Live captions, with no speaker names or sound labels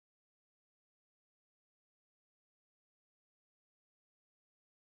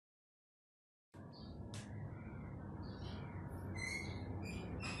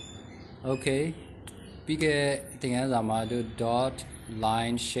Okay. Big thing as I do dot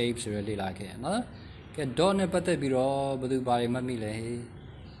line shapes really like it. No? Get dot ne pate biro badu bari mami le.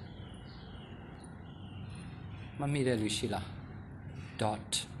 Mami le lushila.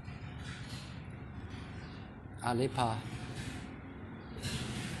 Dot. Alepa.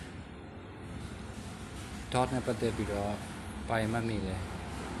 Dot ne pate biro bari mami le.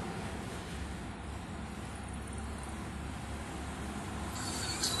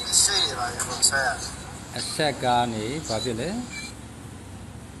 A second, Babile.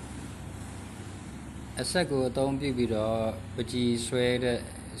 A second don't be biro, but ye swear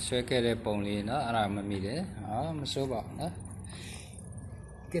circuit pony, no, aramamile. I'm so bad.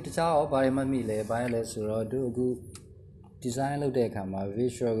 Get it out by mamile, by less or do good design of the camera,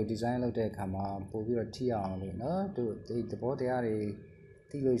 visual design of the camera, put your tea on it, no, do the body are a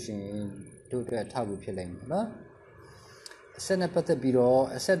delusion, do the taboo killing, no? Send a pet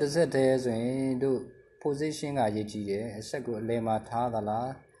biro, a set the set as do position a yeti, a second lema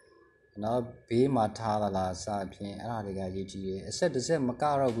tadala, no be matala sapien, araga yeti, a set the same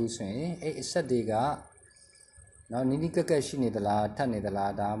macaro busin, a set diga. No Ninika Shini the la, Tani the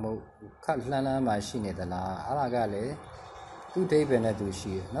la, Damo, Katlana machine the la, Aragale, 2 day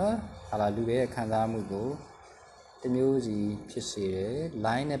benedushi, no? Alaluve, Kandamugo, the music, Pisire,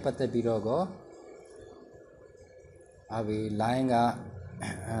 line up at the birogo. Are we lying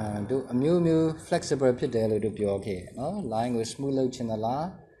do a mu flexible pedal to be okay, no? Lying with smooth out in the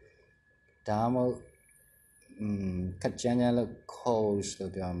la, Damo, Kajana coast to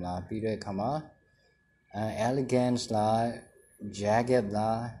be on la, Peter Kama. Elegance la, jagged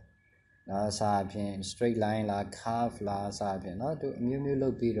la, sapien, straight line la, curve la, sapien, no, to mu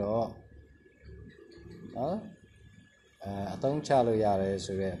look biro, no, a tongue chalo yare,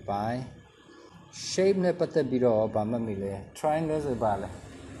 so by shape ne pate biro, bamamile, triangles a bale,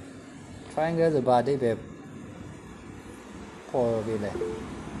 triangles a body be poor ville.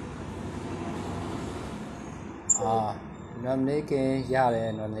 No naked,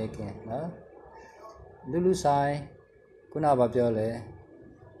 yare, no naked, no. Lulu sai, kuna babiole.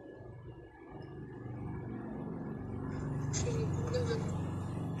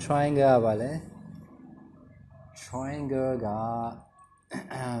 Triangle vale. Triangle ga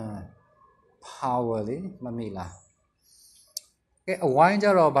powerly, mamila. Okay, a wine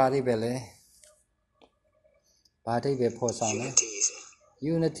jar or body belly. Body be posame.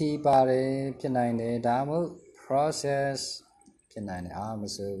 Unity body, pinine, damo, process, pinine,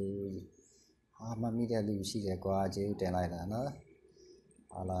 arms. Mamma Lucy, the guardian, then I don't know.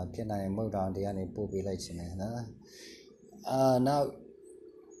 I'll pin I move down the any population. Now,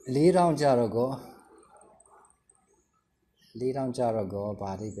 lead on Jarago,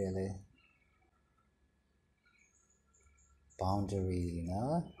 body belly. Boundary,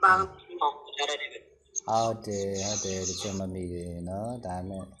 no? Out there, the German meeting, no?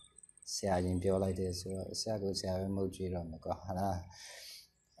 Damn it. See, I enjoy like this. So I go see a emoji on the car.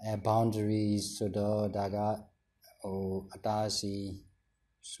 Boundaries, so daga, atasi,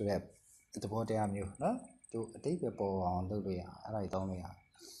 so that the body am you, no? To take a ball on the way, I don't know.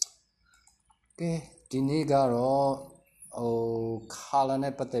 Okay, Dinigaro, color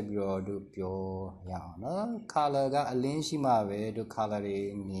ne patebio do pure, no? Color got a linshi mave do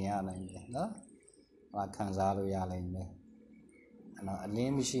coloring niana, no? Like Kanzalo Yalene. And a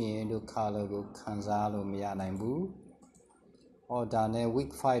name machine do color go Kanzalo Mianambu. Or done a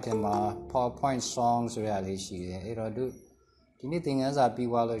week fight in my PowerPoint songs reality. It do anything as I be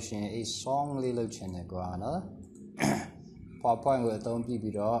wallowing a song little chinneguana. PowerPoint will don't be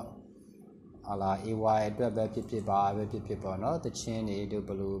bidot. A la EY, Dwebby by people, not the chin, do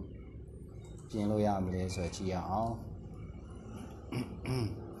blue. Pino Yamles or Chia.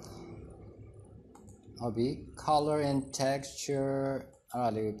 Hobby color and texture. A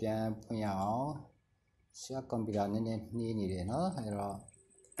little pian punyao. Sia computer needed, no?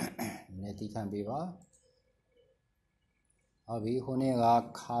 Netty can be what? Hobby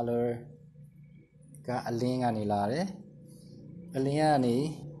honega color got a ling anilare. A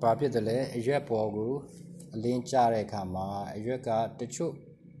liani, papitale, a jepogu, a lin chare kama, a jeka, the chu.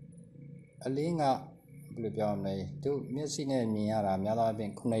 A linga blueberry, two missing and me are a mela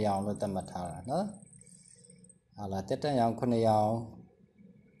being kunayang with the matara, no? A la teta young kunayang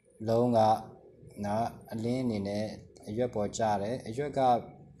longa. Na a lean in it, a yepo chare, a yoga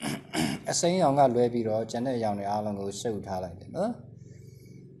a saying on got baby or Janet young Alan so talented, no?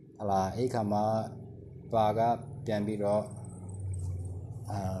 Ala Ekama Baga Piambiro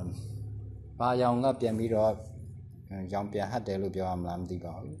Ba young up Piambiro young Pia had the Lubio am lam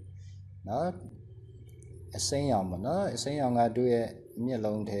digo. No? A saying on, no? A saying on I do it မျက်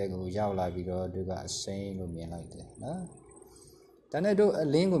လုံးထဲကိုရောက်လာပြီးတော့သူကအစိမ်းလို့မြင်လိုက်တယ်နော်ဒါနဲ့တို့အ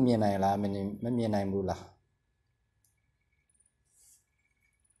လင်းကိုမြင်နိုင်လားမမြင်နိုင်ဘူးလား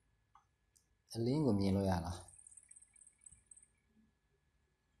အလင်းကိုမြင်လို့ရလား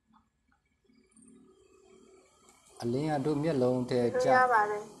အလင်းကတို့မျက်လုံးထဲကြာ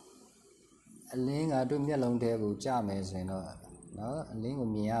အလင်းကတို့မျက်လုံးထဲကိုကြာမယ်ဆိုရင်တော့နော်အလင်းကို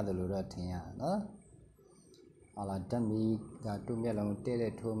မြင်ရတယ်လို့တော့ထင်ရနော်ဟာလာဓာတ်မီကတို့မျက်လုံး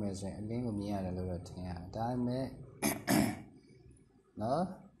တဲ့ထိုးမယ်ဆိုရင်အလင်းကိုမြင်ရတယ်လို့တော့ထင်ရဒါပေမဲ့နော်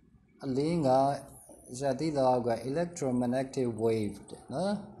အလင်းကဇာတိလောက electromagnetic wave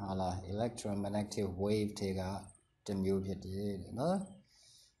နော်ဟာလာ electromagnetic wave တွေကတမျိုးဖြစ်တယ်နော်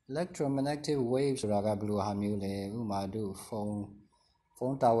electromagnetic wave ဆိုတာကဘယ်လိုဟာမျိုးလဲဥပမာတို့ဖု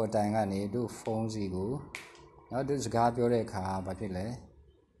န်းတာဝါတိုင်ကနေတို့ဖုန်းစီကိုနော်တို့စကားပြောတဲ့အခါဘာဖြစ်လဲ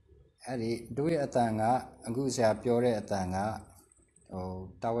အဲ့ဒီတို့ရဲ့အတန်ကအခုဆရာပြောတဲ့အတန်က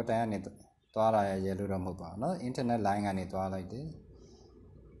တာဝါတိုင်ကနေသွားလာရလို့တော့မဟုတ်ပါဘူးเนาะ internet line ကနေသွားလိုက်တယ်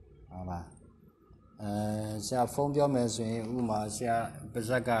ဟုတ်လားဆရာဖုန်းပြောမယ်ဆိုရင်ဥမာဆရာပါဇ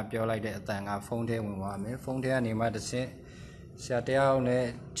က်ကပြောလိုက်တဲ့အတန်ကဖုန်းထဲဝင်သွားမယ်ဖုန်းထဲကနေမှတစ်ဆင့်ဆရာတယောက်နဲ့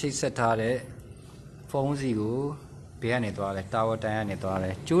ချိတ်ဆက်ထားတဲ့ဖုန်းစီကိုဘယ်ကနေသွားလဲတာဝါတိုင်ကနေသွား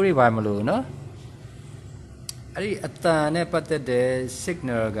လဲကျိုးတွေပါမလို့เนาะအဲ့ဒီအတန်နဲ့ပတ်သက်တဲ့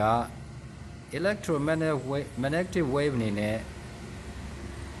signal က electromagnetic wave အနေနဲ့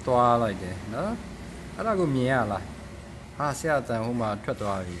သွားလိုက်တယ်နော်အဲ့ဒါကိုမြင်ရလားဟာဆရာအတန်ဟိုမှာထွက်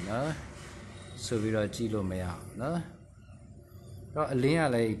သွားပြီနော်ဆိုပြီးတော့ကြည့်လို့မရဘူးနော်တော့အလင်းက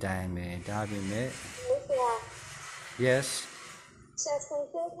လည်းအတိုင်းပဲဒါပြင်မဲ့ yes ဆရာ screen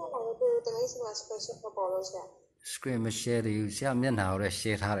share ထားတာကိုတနေ့စီမှာ special ပေါ်လို့ဆရာ screen မ share သေးဘူးဆရာမျက်နှာကိုလည်း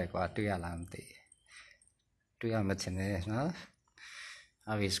share ထားတယ်ကွာတွေ့ရလားမသိတွေ့ရမှချင်တယ်နော်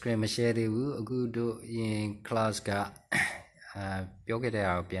အဲ့ဒီ screen မ share သေးဘူးအခုတို့ရင် class ကပြောခဲ့တဲ့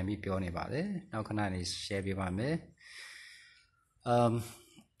အားကိုပြန်ပြီးပြောနေပါတယ်နောက်ခဏနေ share ပေးပါမယ်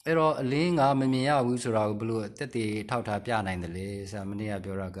အဲ့တော့အလင်းကမမြင်ရဘူးဆိုတာကိုဘယ်လိုအသက်တွေထောက်ထားပြနိုင်တယ်လဲဆရာမနေ့က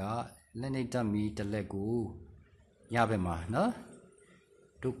ပြောတာကလက်နေတတ်မီတစ်လက်ကိုညဘက်မှာနော်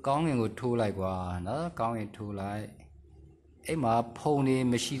တို့ကောင်းငင်ကိုထိုးလိုက်ကွာနော်ကောင်းငင်ထိုးလိုက်အဲ့မှာဖုံတွေ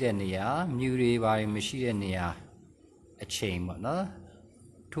မရှိတဲ့နေရာမြူတွေဘာတွေမရှိတဲ့နေရာအချိန်ပေါ့နော်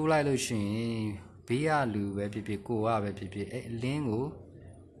ထိုးလိုက်လို့ရှိရင်ဘေးကလူပဲဖြစ်ဖြစ်ကိုကပဲဖြစ်ဖြစ်အဲ့အလင်းကို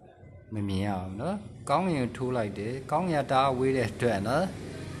မမြင်ရအောင်နော်ကောင်းငင်ကိုထိုးလိုက်တယ်ကောင်းငင်ကတအားဝေးတဲ့အတွက်နော်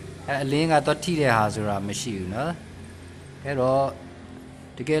အဲ့အလင်းကတော့ထိတဲ့ဟာဆိုတာမရှိဘူးနော်အဲ့တော့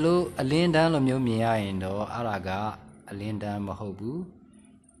တကယ်လို့အလင်းတန်းလိုမျိုးမြင်ရရင်တော့အဲ့ဒါကအလင်းတန်းမဟုတ်ဘူး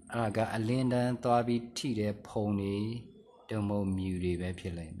အဲ့ဒါကအလင်းတန်းသွားပြီးထိတဲ့ဖုံတွေတုံမုံမြူတွေပဲဖြ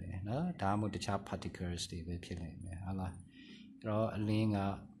စ်လိမ့်မယ်နော်ဒါမှမဟုတ်တခြား particles တွေပဲဖြစ်လိမ့်မယ်ဟုတ်လားအဲ့တော့အလင်းက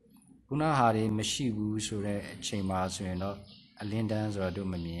ခုနဟာတွေမရှိဘူးဆိုတဲ့အချိန်မှာဆိုရင်တော့အလင်းတန်းဆိုတော့တို့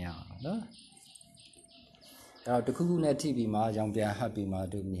မမြင်ရအောင်နော်အဲ့တော့တစ်ခုခုနဲ့ထိပြီးမှရောင်ပြန်ဟပ်ပြီးမှ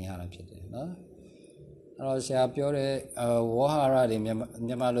တို့မြင်ရတာဖြစ်တယ်နော်အဲ့တော့ဆရာပြောတဲ့ဝေါဟာရတွေမြ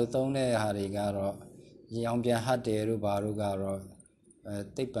န်မာလိုသုံးတဲ့ဟာတွေကတော့ရောင်ပြန်ဟပ်တယ်တို့ဘာတို့ကတော့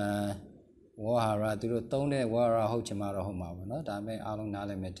သိပ္ပံဝေါဟာရသူတို့သုံးတဲ့ဝေါဟာရဟုတ်ချင်မှတော့ဟုတ်မှာပေါ့နော်ဒါပေမဲ့အားလုံးနား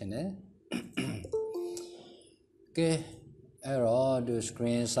လည်မယ်ထင်တယ်ကဲအဲ့တော့ဒီ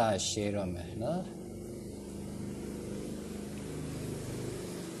screen စ share တော့မယ်နော်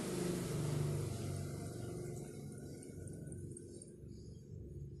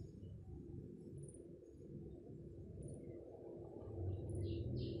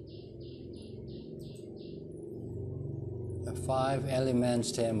 5 elements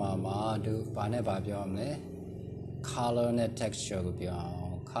ထဲမှာတို့ဘာနဲ့ဘာပြောမလဲ color နဲ့ texture ကိုပြောအော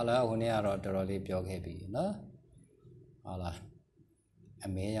င် color ကဟိုနေ့ကတော့တော်တော်လေးပြောခဲ့ပြီနော်ဟုတ်လားအ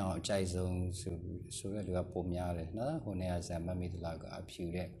မင်းရောင်အကြိုက်ဆုံးဆိုတဲ့လူကပုံများတယ်နော်ဟိုနေ့ကဇာမမီတလာကအဖြူ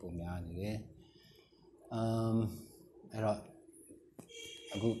တဲ့ပုံများနေတယ်အဲ့တော့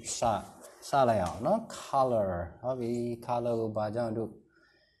အခုစလိုက်အောင်နော် color ဟုတ်ပြီ color ကိုဘာကြောင့်တို့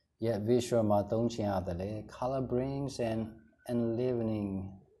visual မှာသုံးချင်ရတယ်လေ color brings an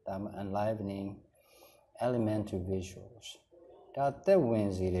enlivening element to visuals ဒါအသက်ဝင်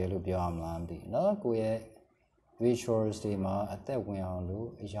စေတယ်လို့ပြောရမလားမသိเนาะကိုယ့်ရဲ့ visuals တွေမှာအသက်ဝင်အောင်လို့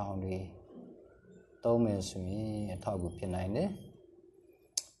အရောင်တွေသုံးမယ်ဆိုရင်အထောက်အကူဖြစ်နိုင်တယ်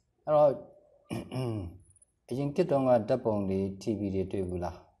အဲ့တော့အရင်ခေတ်တုန်းကဓာတ်ပုံတွေ TV တွေတွေ့ဘူး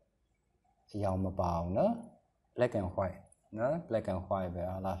လားအရောင်မပါဘူးเนาะ black and white เนาะ black and white ပဲ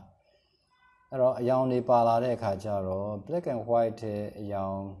ဟုတ်လားအဲ့တော့အရောင်တွေပါလာတဲ့အခါကျတော့ black and white ထဲအရော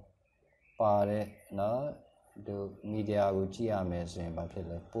င်ပါတဲ့နော်ဒီမီဒီယာကိုကြည့်ရမယ်ဆိုရင်ဘာဖြစ်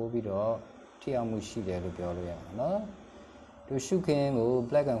လဲပို့ပြီးတော့ထိရောက်မှုရှိတယ်လို့ပြောလို့ရမှာနော်ဒီရှုခင်းကို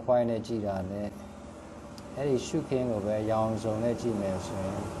black and white နဲ့ကြည့်တာနဲ့ Any shooting over young zone,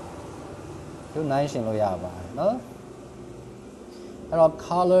 do nice in Loyaba, no?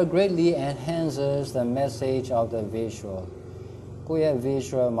 Color greatly enhances the message of the visual. Kuya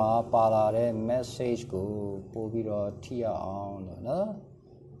visual ma palare message go pobiro tia on, no?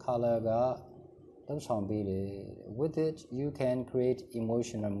 Color ga with it you can create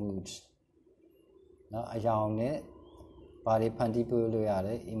emotional moods. No, a young ne body pandipu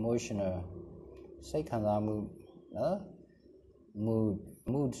emotional. Say kanza mood, no?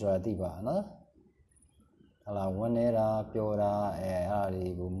 Moods are diva, no? One era pura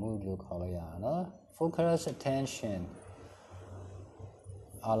ari mood look no? Focus attention.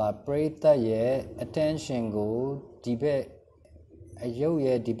 Break the ye attention go debate a yo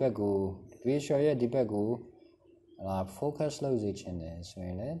ye debate go visual ye debate go focus lose each in this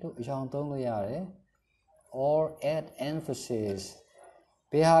or add emphasis.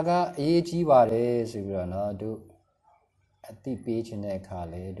 Behaga ag bare sigurana do at the page in the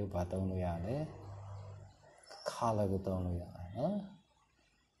kale do baton yale color go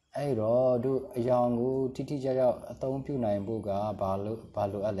I do a young titi jaja a tom puna in buga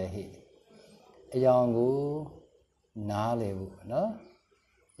balu alehi. A young nale, no?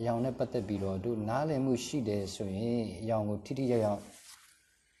 Young nepate biro do nale mushi de swing, young titi jaja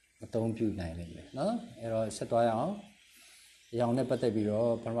a tom puna, no? Ero setwaya young nepate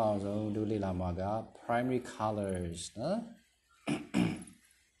biro, parazo, do lila maga, primary colors, no?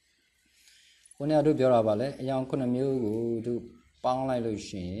 When I do Biorabale, young Kunamu do Pang like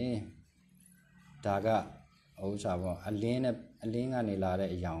Lucian Daga Osavo, a lean and a lada a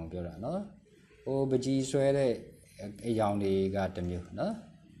young Biora, no? Oh, but G swear a young got the mule, no?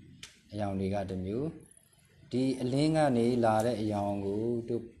 A young got the mule. The linga ni lada a young go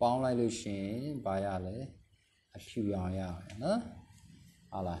to Pang like Lucian by Ale, a few young, no?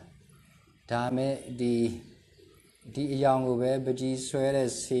 Allah. Dame the young over, but G swear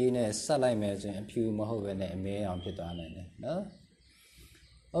as seen as Salamas and Pew Mahogany and May on Pitana, no?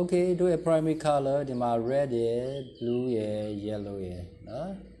 Okay, do a primary color, the my red, blue, yellow,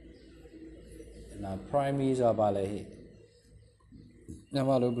 no? Now, primaries are ballet.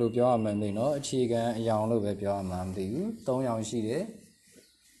 Now, blue, pure, no? Chicken, young, little pure, man, do you? Don't young see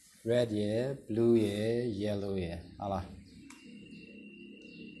red, blue, yellow, Allah.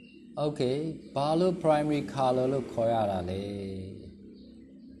 Okay, Balu primary color look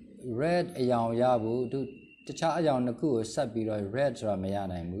red a young yabu do the child young the cool sub be red or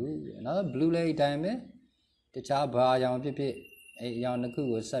mayana move, no blue lay diamond. The child bar young pipi a young the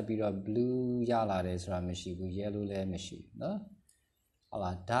cool sub be blue yala is ramishi, yellow lay machine, no?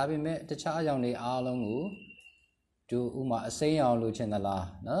 Allah, Dabi met the child young the along do uma say on luchin the la,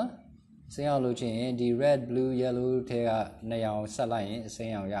 no? Say on luchin the red, blue, yellow, tear nail saline,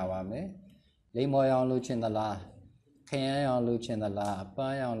 say on yawame. Lay more on luchin the la. Can on luchin the la,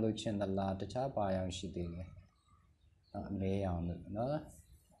 buy on luchin the la, the chap by on she did. May on no?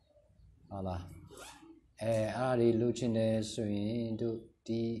 Allah. Ari luchin the swing to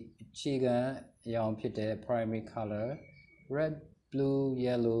the chicken young pit primary color red, blue,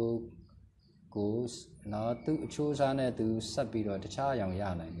 yellow. Goes now to choose an to subito the child young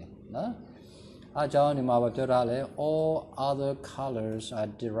yana. No? A John in Mabaturale, all other colors are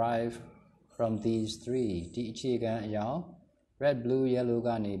derived from these three. The chicken young, red, blue, yellow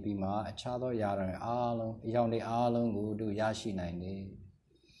gani bima, a chado yaran along, young the along go do yashi 90.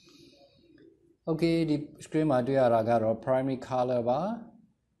 Okay, the scream I do ragaro primary color bar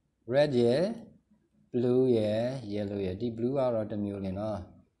red, blue, yellow, the blue are the mulina.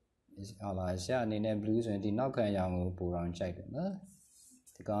 Is Allah and in blues and the knock and young poor on check.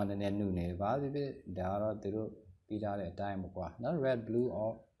 The garden and noon, Babi, Dara, the Pida at time of not red, blue,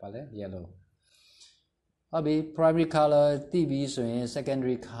 or yellow. Abi primary color, TV, so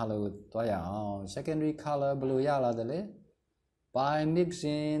secondary color, Toya, secondary color, blue, yala, the lay. By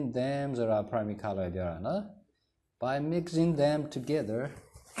mixing them, there are primary color, by mixing them together,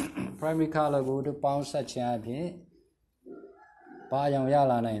 primary color go to pound such champion. Bayang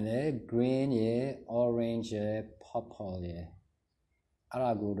yala green, orange, purple,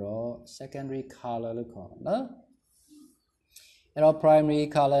 Aragudo, secondary color look on, no? Primary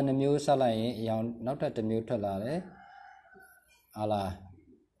color in the musalai, young, not at the mutalare. Allah,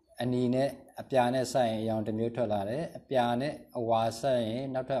 Anine, a piano sign, young the mutalare, a piano, a wasa,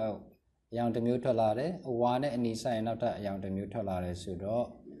 not a young the mutalare, a one and he sign, not a young the mutalare,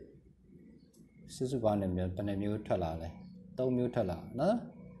 sudo. Susuban the mutalare. Mutala, no?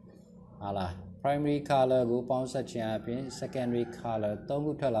 Allah. Primary color go pound such champion, secondary color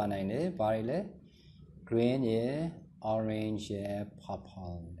tomutala nine, barile, green, orange,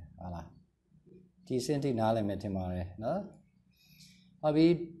 purple, Allah. decent nale metimare no abi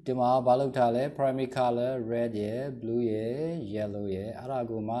dima baluk thale primary color red ye blue ye yellow ye ara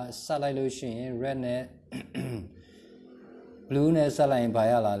ko ma sat lai lo shin red ne blue ne sat lai ba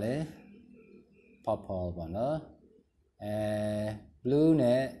ya la le purple ba no blue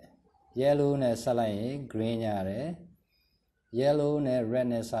ne yellow ne sat lai green ya de yellow ne red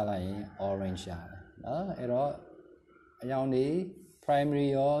ne sat lai orange ya no ero ayang ni primary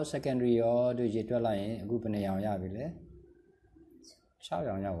or secondary or do je twat lai yin aku bne yaung ya bi le 6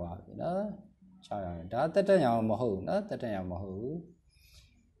 yaung ya wa bi no 6 yaung da tat tat yaung ma hou no tat tat yaung ma hou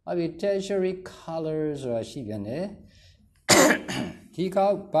abi tertiary colors ဆိုတာရှိပြန်တယ်ဒီကော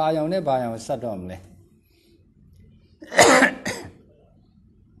က်ဘာယောင်နဲ့ဘာယောင်ဆက်တော့မလဲ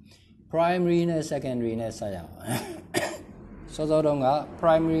primary နဲ့ secondary နဲ့ဆက်ရအောင်စောစောတုန်းက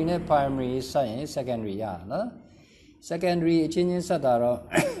primary နဲ့ primary ဆက်ရင် secondary ရနော် secondary အချင်းချင်းဆက်တာတော့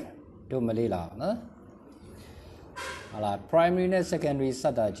တို့မလေးလာနော်ဟာလား primary နဲ့ secondary ဆ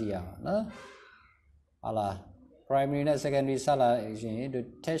က်တာကြည့်ရအောင်နော်ဟာလား primary နဲ့ secondary ဆက်လာရင်တို့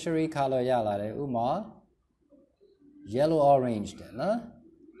tertiary color ရလာတယ်ဥပမာ yellow orange တဲ့နော်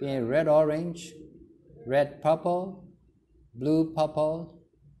ပြီးရင် red orange red purple blue purple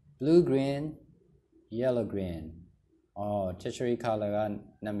blue green yellow green tertiary color က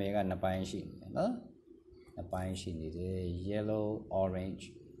နာမည်ကနှစ်ပိုင်းရှိနေတယ်နော်နှစ်ပိုင်းရှိနေတယ် yellow orange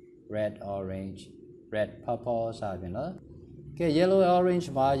red orange red purple စသဖြင့်နော်ကဲ yellow orange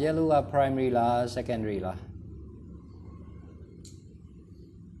မှာ yellow က primary လား secondary လား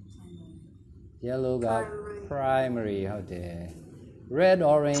yellow က primary ဟုတ်တယ် red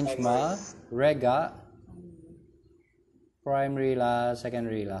orange မှာ red က primary လား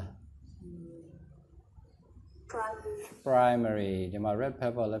secondary လား primary ဒီမှာ red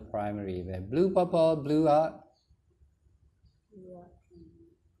purple လည်း primary ပဲ blue purple blue က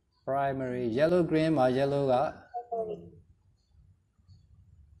primary yellow green မှာ yellow က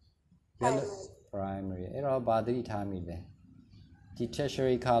yellow primary အဲ့တော့ဘာသတိထားမိလဲဒီ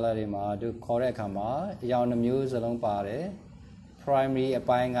tertiary color တွေမှာတို့ခေါ်တဲ့အခါမှာအရောင်နှမျိုးစလုံးပါတယ် primary အ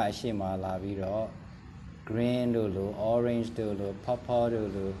ပိုင်းကအရှေ့မှာလာပြီးတော့ green တို့လို orange တို့လို purple တို့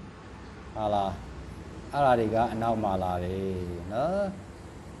လိုဟာလားအဲ့ဒါတွေကအနောက်မှာလာတယ်နော်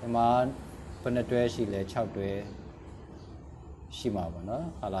ဒီမှာဘယ်နှတွဲရှိလဲ6တွဲရှိမှာပေါ့နော်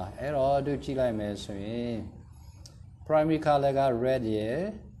ဟာလားအဲ့တော့တို့ကြည့်လိုက်မယ်ဆိုရင် primary color က red ရယ်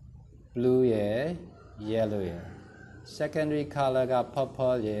blue ရယ် yellow ရယ် secondary color က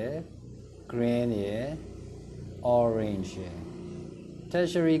purple ရယ် green ရယ် orange ရယ်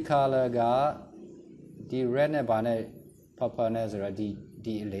tertiary color ကဒီ red နဲ့ဘာနဲ့ purple နဲ့ဆိုတော့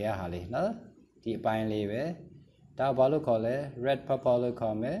ဒီအလေရဟာလေးနော်ဒီအပိုင်းလေးပဲဒါဘာလို့ခေါ်လဲ red purple လို့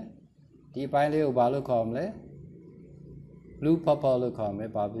ခေါ်မယ်ဒီအပိုင်းလေးကိုဘာလို့ခေါ်မလဲ blue purple လို့ခေါ်မ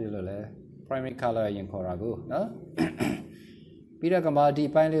ယ်ဘာဖြစ်လို့လဲ primary color ရင်ခေါ်တာကိုနော်ပြီးတော့ကမှဒီ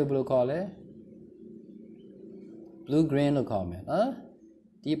အပိုင်းလေးကိုဘယ်လိုခေါ်လဲ blue green လို့ခေါ်မယ်နော်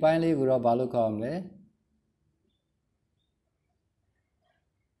ဒီအပိုင်းလေးကိုတော့ဘာလို့ခေါ်မလဲ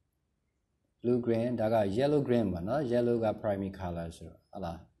blue green ဒါက yellow green ပါနော် yellow က primary color ဆိုတော့ဟုတ်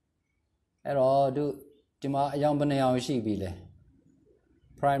လားအဲ့တော့တို့ဒီမှာအရောင်ဘယ်နှရောင်ရှိပြီလဲ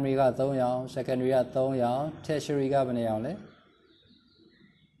primary က3ရောင် secondary က3ရောင် tertiary ကဘယ်နှရောင်လဲ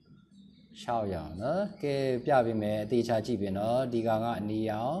6ရောင်နော်ကဲပြပေးမယ်အသေးချာကြည့်ပြီနော်ဒီကောင်ကအနီ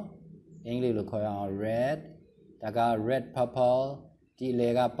ရောင်အင်္ဂလိပ်လိုခေါ်ရအောင် red ဒါက red purple ဒီအလေ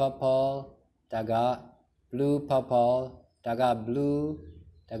က purple ဒါက blue purple ဒါက blue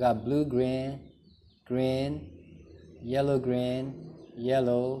ဒါက blue green green yellow green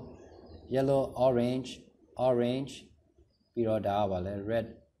yellow yellow orange orange ပြီးတော့ဒါကပါလဲ red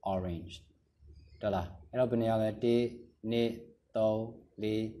orange တော်လားအဲ့တော့ဘယ်နေရာလဲ1 2 3 4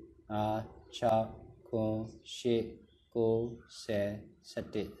 5 6 9 10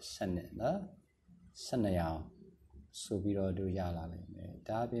 11 12နော်12ရောင်ဆိုပြီးတော့တို့ရလာနိုင်မယ်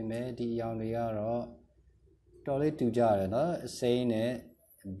ဒါပြင်မဲ့ဒီအရောင်တွေကတော့တော်လေးတူကြတယ်နော်အစိမ်းနဲ့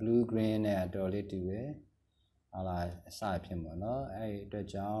blue green နဲ့တော်လေးတူတယ်ဟာလားအစဖြစ်မှာနော်အဲ့ဒီအတွက်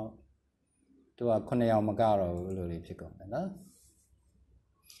ကြောင့်တို့က9ရောင်မကတော့ဘူးလို့လေးဖြစ်ကုန်တယ်နော်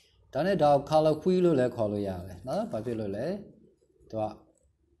ဒါနဲ့တော့ color wheel လို့လည်းခေါ်လို့ရတယ်နော်ဘာဖြစ်လို့လဲတို့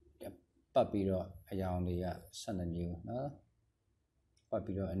ကပတ်ပြီးတော့အရောင်တွေက12မျိုးနော်ပတ်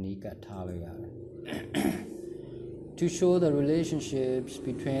ပြီးတော့အနီးကပ်ထားလို့ရတယ် To show the relationships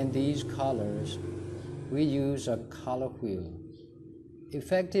between these colors we use a color wheel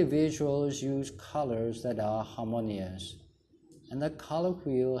effective visuals use colors that are harmonious and the color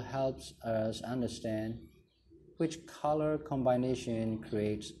wheel helps us understand which color combination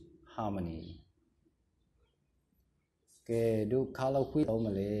creates harmony Okay, do color wheel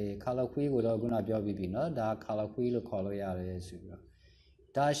only. Color wheel would gonna be no, da color wheel color ya.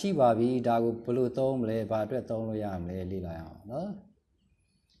 Da she baby, da go blue tomle, but red tomle yam, lila. No?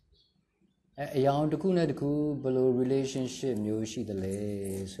 A young to cool blue relationship, new she the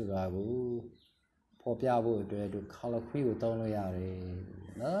lay, surabu. Popia would do color wheel tomle ya.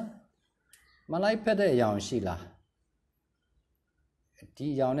 No? Malay pet young Sheila. The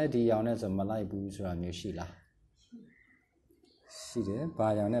young as a Malay booze or new Sheila. She did,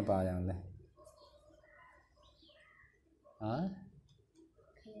 buy on it, buy on it. Huh?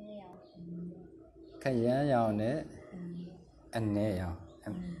 Can you on it? And nail,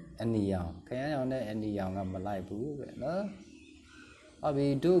 and young. Can you on it any young of Malay boo? No? I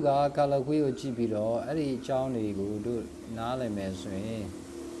be do got color wheel GP, any Johnny go do Nale Messi.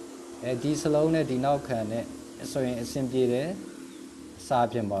 A diesel alone at the now can it, so simply there.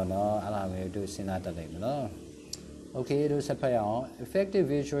 Sabian bono, allow me to see that no. Okay, do separate effective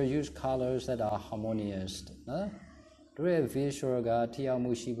visual use colors that are harmonious. No? Do a visual ga tia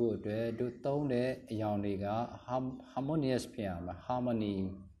mushibu do tone yoniga harmonious piam, harmony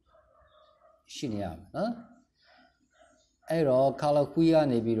shinia. No? Aero color queer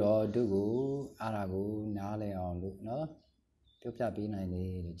nebiro do arago nale on look no. To be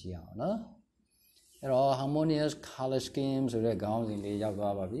 90 no? There are harmonious color schemes or gowns in the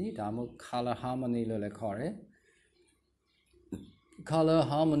Yavabi, Damu color harmony lole. Color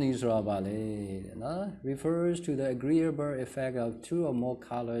harmonies refers to the agreeable effect of two or more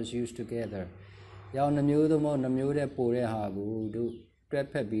colors used together. Young the new the more the muted pore hagu do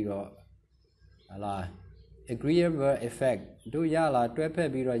trepebiro. Agreeable effect. Do yala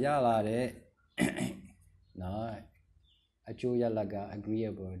trepebiro yala de no a yalaga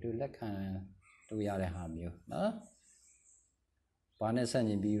agreeable do lekan do yale harm you. No?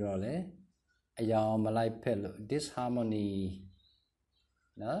 Panesan in birole a young malay pillow disharmony.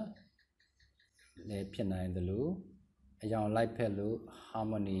 No? Le piano in the loo, a young light pillow,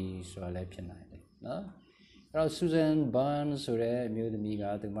 harmony, so le piano. No? Susan Burns, or a mute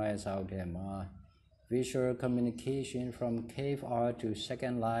the my out there, visual communication from cave art to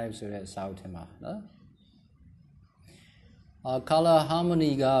second lives, or a south hema. No? Color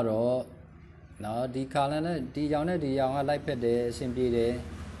harmony garo, no, the calendar, the young light pede, simply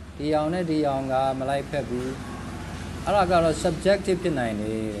the young malay pebu. I got a subjective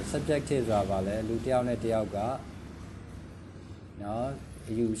to subjective Ravale, Lutiana Diaga. No,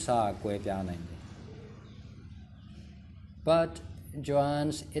 you saw Quapiana. But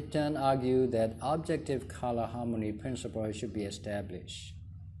Johannes Itten argued that objective color harmony principle should be established.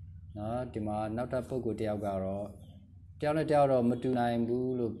 No, Dima not a poco diagaro. Diana Diaro Matunai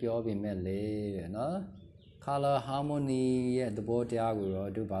Bulu Piobi Mele, no? Color harmony at the board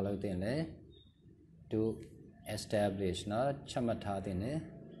diagoro do balotine. Do establish na chamata dine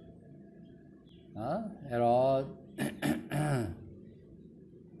ero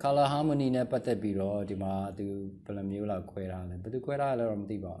color harmony ne patet bi ro di ma tu bala myo la khwe ra le batu khwe ra le ro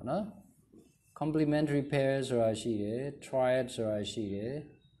mati ba na complementary pairsဆိုတာရှိတယ် triad ဆိုတာရှိတယ်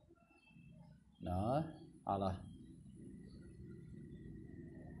နော်ဟာလား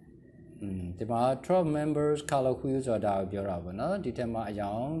ဒီမှာ 12 members color wheel ဆိုတာကိုပြောတာပေါ့နော်ဒီထက်မှာအ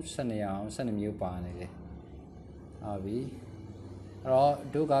ယောင်12ရောင်12မျိုးပါနေတယ်Avi.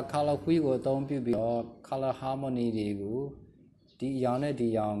 Duga color wheel or don't be or color harmony digu. Di yane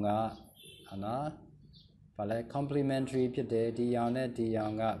di yanga ana. Pale complementary pide di yane di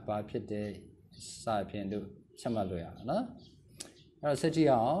yanga ba pide sapien do chamaluya. Na? Seti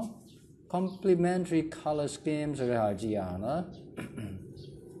complementary color schemes or hajiana.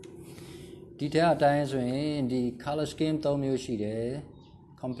 Detail times when the color scheme tom yoshide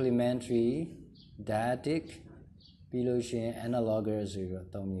complementary dyadic Pilotion analogous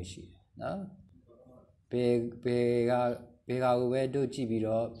Tom Yushi. No? Big do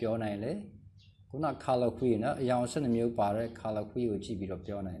Gibiro Pionale. Kuna color queen, a young son of milk bar, color queen Gibiro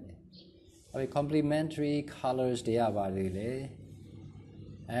Pionale. A complementary colors they are valile.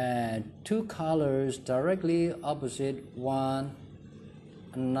 And two colors directly opposite one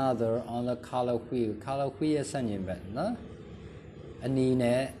another on the color wheel. Color wheel is sending back, no? And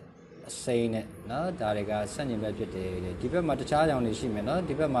in saying it, no, Dariga sending back to the Dipper Matachaya on the shime, no,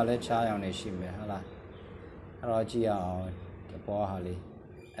 Dipper Malachaya on the shime, hala, Ragia, the poor Hali,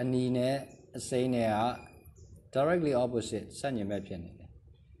 and Nine saying directly opposite sending back to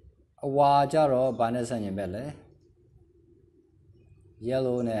a wajaro banner sending belle,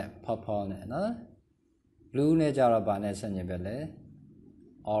 yellow net, purple net, no, blue net jaro banner sending belle,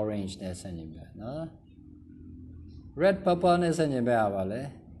 orange net sending belle, no, red purple net sending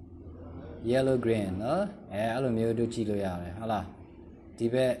belle. yellow green နော်အဲ့လိုမျိုးတို့ကြည့်လို့ရတယ်ဟုတ်လားဒီ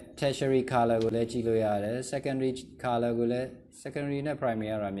ဘက် tertiary color ကိုလည်းကြည့်လို့ရတယ် secondary color ကိုလည်း secondary နဲ့ primary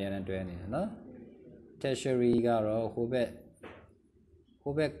ကတော့အများနဲ့တွဲနေတယ်နော် tertiary ကတော့ဟိုဘ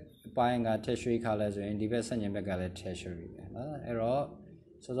က်ပိုင်းက tertiary color ဆိုရင်ဒီဘက်ဆန့်ကျင်ဘက်ကလည်း tertiary ပဲနော်အဲ့တော့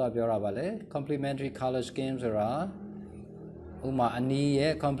စောစောပြောတာပါလေ complementary color scheme ဆိုတာဥမာအနီး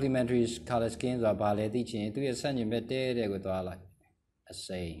ရဲ့ complementary color scheme ဆိုတာဘာလဲသိချင်သူရဲ့ဆန့်ကျင်ဘက်တဲ့ကိုသွားလိုက်အ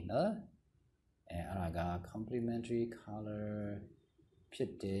စိမ်းနော်အဲ့ဒါက complementary color ဖြ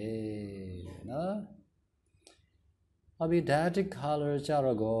စ်တယ်နော်diatic color ကြ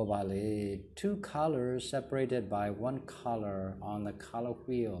တော့ကိုဘာလဲ two colors separated by one color on the color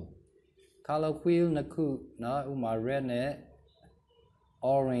wheel နှစ်ခုနော်ဥမာ red နဲ့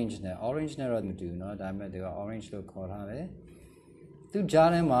orange နဲ့တော့မတူဘူးနော်ဒါပေမဲ့ဒီက orange လို့ခေါ်ထားတယ်သူကြား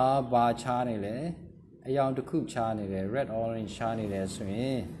ထဲမှာဘာချားနေလဲအရောင်တစ်ခုချားနေတယ် red orange ချားနေတယ်ဆိုရ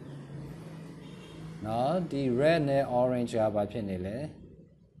င်နော်ဒီ red နဲ့ orange ကဘာဖြစ်နေလဲ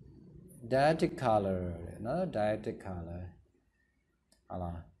diatic color နော် diatic color ဟာ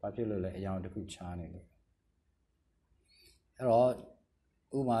လားဘာဖြစ်လို့လဲအရောင်တစ်ခုချားနေလို့အဲ့တော့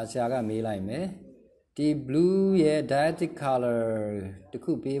ဥမာဆရာကမေးလိုက်မယ်ဒီ blue ရဲ့ diatic color တစ်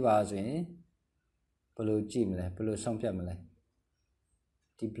ခုပေးပါဆိုရင်ဘယ်လိုကြည့်မလဲဘယ်လိုဆုံးဖြတ်မလဲ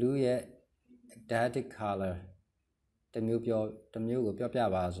ဒီ blue ရဲ့ diatic color တစ်မျိုးကိုပြောပြ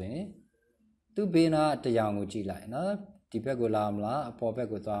ပါဆိုရင်သူ့ဘေးနားတစ်ရောင်ကိုကြည့်လိုက်နော်ဒီဘက်ကိုလာမလားအပေါ်ဘက်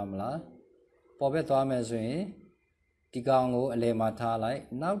ကိုသွားမလားပေါ်ဘက်သွားမယ်ဆိုရင်ဒီကောင်ကိုအလယ်မှာထားလိုက်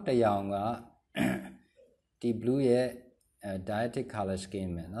နောက်တစ်ရောင်ကဒီ blue ရဲ့ diatic color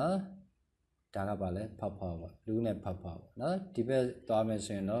scheme ပဲနော်ဒါကပါလဲ purple ပါ blue နဲ့ purple နော်ဒီဘက်သွားမယ်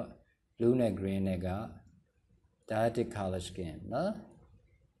ဆိုရင်တော့ blue နဲ့ green နဲ့က diatic color scheme နော်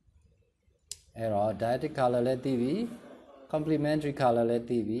အဲ့တော့ diatic color လည်းသိပြီ complementary color လည်း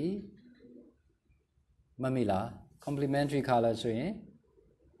သိပြီမမေ့လား complementary color ဆိုရင်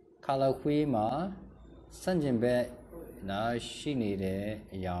color wheel မှာဆန့်ကျင်ဘက်နော်ရှိနေတဲ့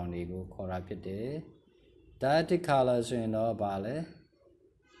အရောင်တွေကိုခေါ်တာဖြစ်တယ် diatic color ဆိုရင်တော့ဗာလဲ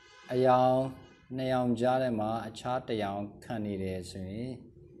အရောင်နှစ်ရောင်ကြားထဲမှာအခြားတစ်ရောင်ခံနေတယ်ဆိုရင်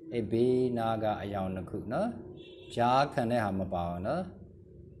အဲ့ဘေးနားကအရောင်တစ်ခုနော်ကြားခံတဲ့ဟာမပါဘူးနော်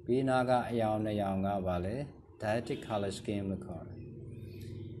ဘေးနားကအရောင်နှစ်ရောင်ကဗာလဲ diatic color scheme လို့ခေါ်တယ်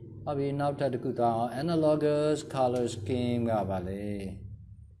ဟုတ်ပြီနောက်ထပ်တစ်ခုသွားအောင် analogous color scheme ကဗာလဲ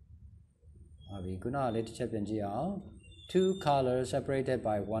ဟုတ်ပြီခုနကလေးတစ်ချက်ပြန်ကြည့်အောင် two colors separated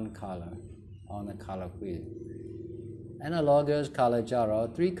by one color on the color wheel analogous color ကြတော့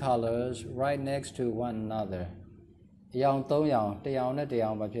three colors right next to one another အရောင်၃ရောင်တစ်ရောင်နဲ့တစ်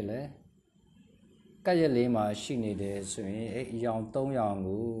ရောင်ဘာဖြစ်လဲကပ်ရက်လေးမှာရှိနေတယ်ဆိုရင်အဲ့အရောင်၃ရောင်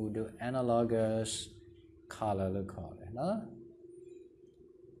ကိုတို့ analogous color လို့ခေါ်တယ်နော်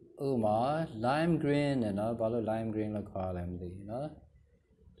ဥပမာ lime green နဲ့နော်ဘာလို့ lime green လို့ခေါ်လဲမသိဘူးနော်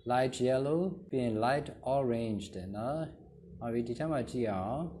light yellow ပြီးရင် light orange တဲ့နော်ဟုတ်ပြီဒီထက်မှကြည့်အော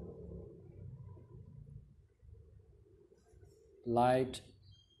င် light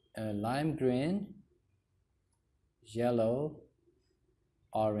lime green yellow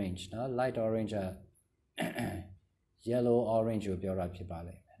orange နော် light orange yellow orange ကိုပြောတာဖြစ်ပါ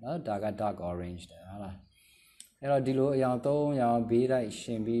လိမ့်မယ်နော်ဒါက dark orange တဲ့ဟုတ်လားအဲ့တော့ဒီလိုအရောင်၃ရောင်ဘေးတိုက်ရှ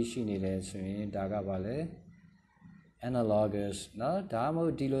င်ပြီးရှိနေတယ်ဆိုရင်ဒါကပါလေ analogous နော်ဒါမှမဟု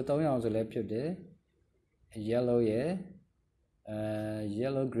တ်ဒီလို၃ရောင်ဆိုလည်းဖြစ်တယ် yellow ရယ်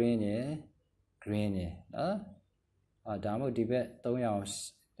yellow green ရယ် green ရယ်နော်ဒါမှမဟုတ်ဒီဘက်၃ရောင်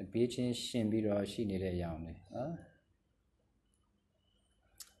ဘေးချင်းရှင်ပြီးတော့ရှိနေတဲ့အရောင်တွေနော်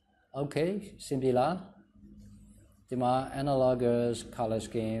okay စင်ပြေလားဒီမှာ analogous color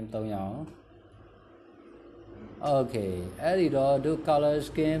scheme ၃ရောင်okay အဲ့ဒီတော့တို့ color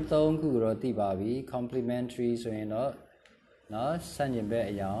scheme ၃ခုတော့သိပါပြီ complementary ဆိုရင်တော့နော်ဆန့်ကျင်ဘက်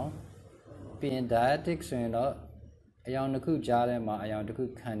အရောင်ပြီးရင် diatic ဆိုရင်တော့အရောင်တစ်ခုကြားထဲမှာအရောင်တစ်ခု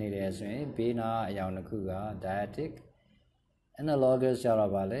ခံနေတယ်ဆိုရင်ဘေးနားအရောင်တစ်ခုက diatic analogous ကြ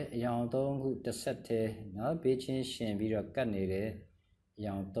တော့ဗာလေအရောင်၃ခုတစ်ဆက်တည်းနော်ဘေးချင်းရှင်ပြီးတော့ကတ်နေတဲ့အ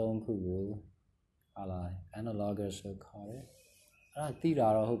ရောင်၃ခုကိုဟာလား analogous လို့ခေါ်တယ်အဲ့ဒါသိတာ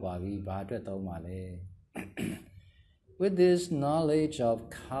တော့ဟုတ်ပါပြီဘာအတွက်သုံးပါလဲ With this knowledge of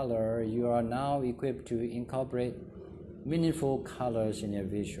color, you are now equipped to incorporate meaningful colors in your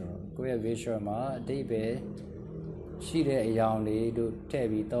visual. ကိုယ့်ရဲ့ visual မှာအဓိပ္ပာယ်ရှိတဲ့အရောင်လေးတို့ထည့်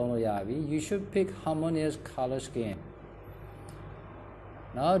ပြီးသုံးလို့ရပြီ You should pick harmonious color scheme.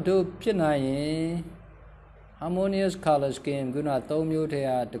 နောက်တို့ဖြစ်နိုင်ရင် harmonious color scheme ခုန၃မျိုးထဲက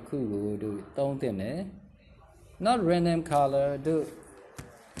တစ်ခုကိုတို့သုံးသင့်တယ် Not random color တို့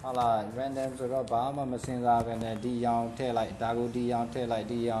Hala random so ba ma masin ra be ne di yang the like da ko di yang the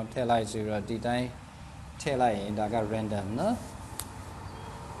like so ro di time the like yin da ka random no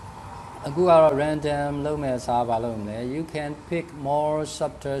အခုကတော့ random လုပ်မယ်စားပါလို့မလဲ you can pick more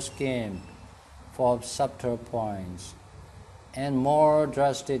subtle scheme for subtle points and more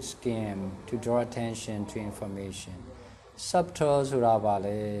drastic scheme to draw attention to information subtle ဆိုတာပါ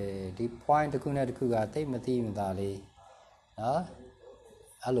လေဒီ point တစ်ခုနဲ့တစ်ခုကတိတ်မသိမသာလေးနော်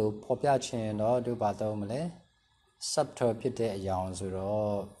အဲ့လိုပေါ်ပြချင်တော့တို့ဘာသုံးမလဲ subtle ဖြစ်တဲ့အရာဆို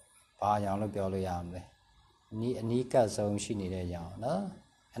တော့ဘာအရာလို့ပြောလို့ရမလဲအနီးကပ်ဆုံးရှိနေတဲ့အရာနော်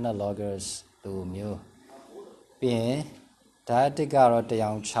analogous လိုမျိုးပြီးရင် diatic ကတော့တ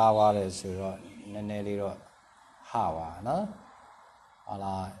ရားချားသွားတယ်ဆိုတော့နည်းနည်းလေးတော့ဟာပါနော်ဟာ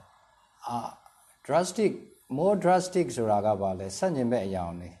လား drastic more drastic ဆိုတာကဘာလဲဆက်ညင်မဲ့အရာ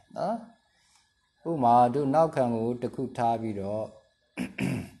လေးနော်ဥပမာတို့နောက်ခံကိုတစ်ခုထားပြီးတော့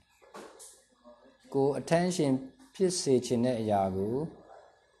ကို attention ဖြစ်စေချင်တဲ့အရာကို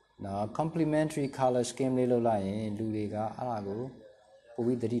နော် complementary color scheme လေးလုပ်လိုက်ရင်လူတွေကအဲ့ဒါကိုပို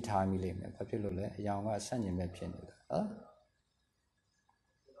ပြီးသတိထားမိလိမ့်မယ်ဘာဖြစ်လို့လဲအရာကအဆက်ညင်မဲ့ဖြစ်နေတာနော်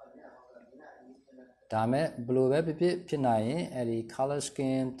ဒါမဲ့ဘယ်လိုပဲဖြစ်နိုင်ရင်အဲ့ဒီ color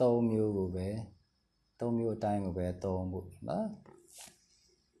scheme ၃မျိုးကိုပဲ၃မျိုးအတိုင်းကိုပဲသုံးဖို့နော်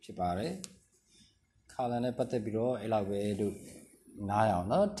ဖြစ်ပါတယ် color နဲ့ပတ်သက်ပြီးတော့အဲ့လောက်ပဲတို့နားရအောင်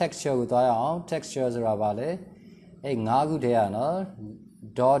နော် texture ကိုသွားရအောင် texture ဆိုတာဘာလဲအဲ့၅ခုတည်းอ่ะနော်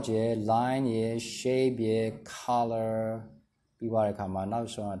dot ရယ် line ရယ် shape ရယ် color ပြီးသွားတဲ့အခါမှာနောက်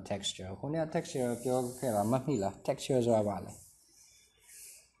ဆုံးက texture ခုနက texture ပြောခဲ့တာမှတ်မိလား texture ဆိုတာဘာလဲ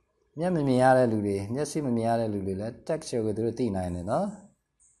မျက်မမြင်ရတဲ့လူတွေမျက်စိမမြင်ရတဲ့လူတွေလည်း texture ကိုသူတို့သိနိုင်တယ်နော်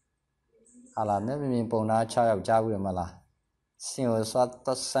ဟာလားမျက်မမြင်ပုံသား6ယောက်ကြားဘူးတယ်မလားစင်ကိုသွားသ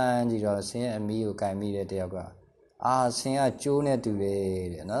ဆန်းကြည့်တော့စင်ရဲ့အမီးကိုကင်မိတဲ့တယောက်ကစင်ကကျိုးနဲ့တူတယ်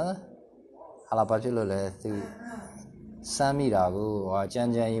တဲ့နော်ဟာလားဘာဖြစ်လို့လဲသူစမ်းမိတာကိုကြ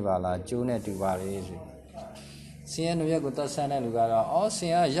မ်းကြီးပါလားကျိုးနဲ့တူပါလေဆိုစင်ရဲ့နှုတ်ရက်ကိုသဆန်းတဲ့လူကတော့စ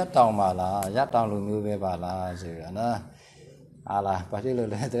င်ကရက်တောင်ပါလားရက်တောင်လူမျိုးပဲပါလားဆိုတော့နော်ဟာလားဘာဖြစ်လို့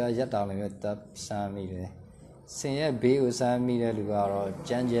လဲသူကရက်တောင်လူမျိုးသဆန်းမိတယ်စင်ရဲ့ဘေးကိုစမ်းမိတဲ့လူကတော့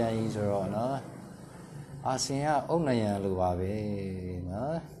ကြမ်းကြီးဆိုတော့နော်စင်ကအုတ်နယံလိုပါပဲ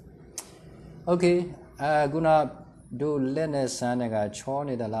နော်โอเคခုနတို့လက်နဲ့စမ်းတဲ့ကချော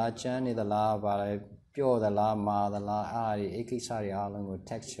နေသလားကျန်းနေသလားဗါလဲပြော့သလားမာသလားအဲ့ဒီကိစ္စတွေအားလုံးကို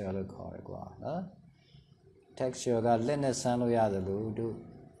texture လို့ခေါ်တယ်ကွာနော် texture ကလက်နဲ့စမ်းလို့ရတယ်လို့တို့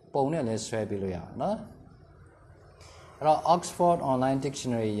ပုံနဲ့လည်းဆွဲပြလို့ရအောင်နော်အဲ့တော့ Oxford Online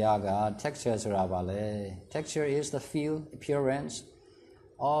Dictionary ရက texture ဆိုတာဗါလဲ texture is the feel appearance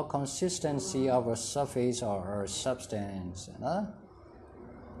or consistency of a surface or a substance နော်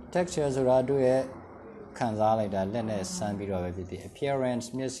texture ဆိုတာတို့ရဲ့ခံစားလိုက်တာလက်နဲ့စမ်းပြီးတော့ပဲဖြစ်ဖြစ် appearance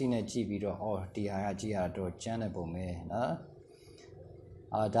မျက်စိနဲ့ကြည့်ပြီးတော့ဒီဟာကကြည့်ရတော့ကျန်းတဲ့ပုံပဲ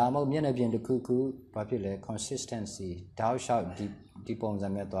နော်ဒါမှမဟုတ်မျက်နှာပြင်တစ်ခုခုဘာဖြစ်လဲ consistency တောက်လျှောက်ဒီပုံစံ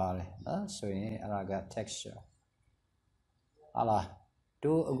နဲ့သွားတယ်နော်ဆိုရင်အဲ့ဒါက texture ဟာလား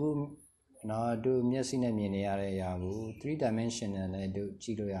တို့အခုနော်တို့မျက်စိနဲ့မြင်နေရတဲ့အရာကို3 dimensional နဲ့တို့ကြ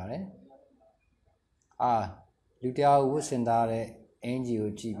ည့်လို့ရတယ်လူတယောက်ဝတ်ဆင်ထားတဲ့အင်ဂျီ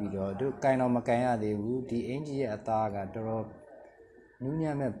ကိုကြည့်ပြီးတော့တို့ကင်တော့မကင်ရသေးဘူးဒီအင်ဂျီရဲ့အသားကတော်တော်နူး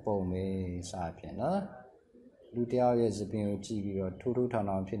ညံ့မဲ့ပုံပဲစဖြင့်နော်လူတယောက်ရဲ့သပင်ကိုကြည့်ပြီးတော့ထိုးထော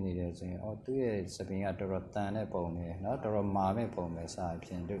င်ဖြစ်နေတယ်ဆိုရင်သူ့ရဲ့သပင်ကတော်တော်တန်တဲ့ပုံပဲနော်တော်တော်မာမဲ့ပုံပဲစဖြ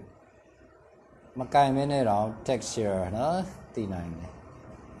င့်တို့မကင်မဲနဲ့တော့ texture နော်သိနိုင်တယ်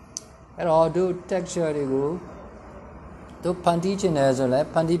အဲ့တော့တို့ texture တွေကိုတို့ဖန်တီးချင်တယ်ဆိုလည်း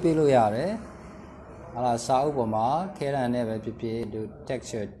ဖန်တီးပေးလို့ရတယ်ဟာလာစာအုပ်ပေါ်မှာခဲရန်နဲ့ပဲဖြစ်ဖြစ်တို့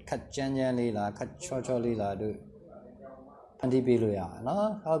texture ခက်ကြမ်းလေးလားခက်ချောလေးလားတို့ဖန်တီးပေးလို့ရတယ်နော်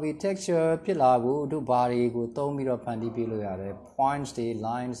ဟုတ်ပြီ texture ဖြစ်လာဖို့တို့ဘာတွေကိုသုံးပြီးတော့ဖန်တီးပေးလို့ရတယ် points တွေ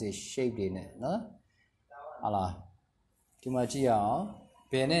lines တွေ shape တွေနဲ့နော်ဟာလာဒီမှာကြည့်ရအောင်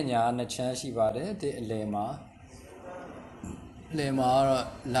ဘယ်နဲ့ညာနှစ်ချမ်းရှိပါတယ်ဒီအလယ်မှာကတော့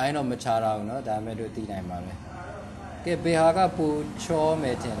line တော့မချတာဘူးเนาะဒါပေမဲ့တို့သိနိုင်ပါပဲကဲဘယ်ဟာကပိုချောမ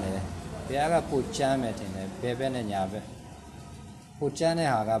ယ်ထင်လဲဘယ်ဟာကပိုကျန်းမယ်ထင်လဲဘယ်ဘက်နဲ့ညာဘက်ပိုကျန်းတဲ့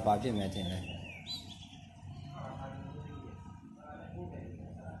ဟာကဘာဖြစ်မယ်ထင်လဲ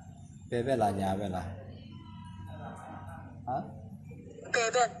ဘယ်ဘက်လားညာဘက်လား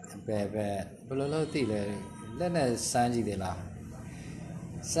ဘယ်ဘက်ဘယ်လိုလုပ်သိလဲလက်နဲ့စမ်းကြည့်သေးလား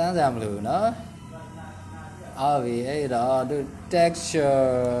စမ်းကြမလို့เนาะအဲ့တော့သူ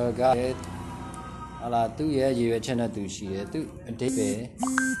texture ကဟာလာသူ့ရဲ့ရည်ရွယ်ချက်နဲ့သူရှိတယ်သူအဓိပ္ပာယ်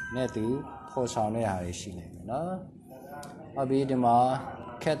နဲ့သူဖော်ဆောင်တဲ့ဟာတွေရှိနေတယ်နော်ဟုတ်ပြီဒီမှာ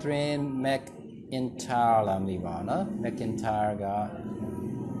Catherine McIntyre လာမလို့ပါနော် McIntyre က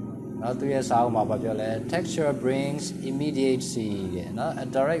Now to yes how ma texture brings immediacy, no? A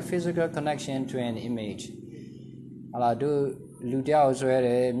direct physical connection to an image. Ala do ludia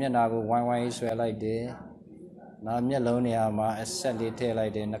swere myana ko wine swere like this. Now myat long near ma a set little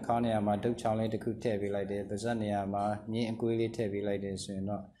like this, nakania ma do challenge the could tabi like this, the zania ma ni and quilly tabi like this, you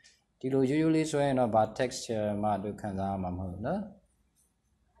know. Dilo usually swear about texture ma do kanza mamma, no?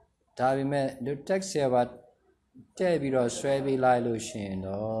 Tabi me do texture about tabi or swaby like lotion,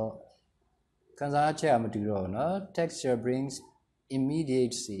 no? Kanza chamaduro, no? Texture brings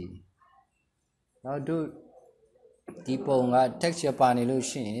immediacy. Now do deep on texture pani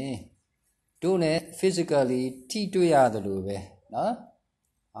lotion. Do ne physically T2 the lube, no?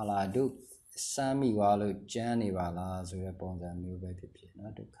 Ala do Sami wallo Janny wala so upon the new baby,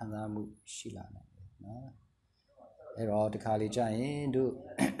 no? To Kanamu Shila, no? Error the college do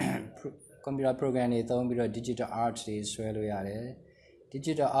computer program is on digital arts is swell yare.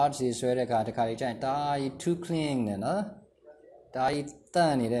 Digital arts is where the college die too clean, no? Die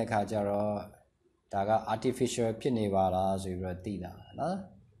tani the kajaro daga artificial piniwala zero tida, no?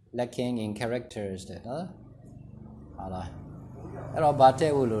 Lacking in characters that, no? Ala. Error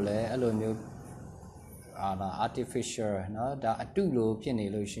bate ulule, alone artificial, no? Da two low pinny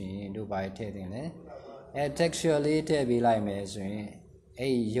illusion do by taking it. A textually be like me,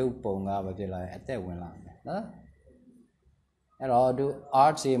 a yoponga would be like at that one, no? Error do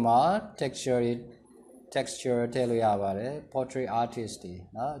arts ma texture tell you about it, portrait artisty,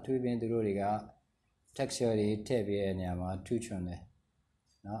 no? To be in the Rudiga, texture tabi and yama, two chune.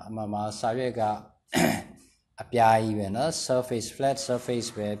 No, Mama Sarega apia even a surface, flat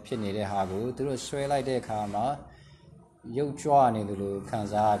surface where pinny de hagu, through sway like the karma, you join in the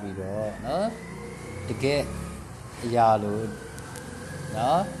Kanzabi, no? The get yellow,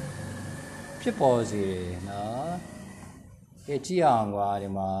 no? People, no? Get young,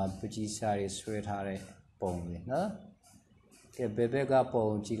 Wadima, Pujisari, sweetheart, bone, no? Get bebega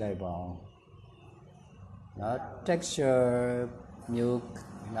bone, chile bone. No texture, milk.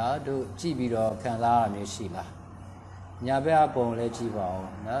 Now do Gibido can la musila. Nabea bone le gibo,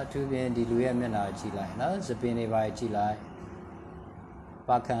 now to be in the Luemina gila, now the penny by gila.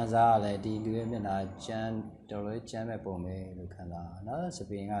 Bakanza le di Luemina jan dolo jame bome, Lucana, no, the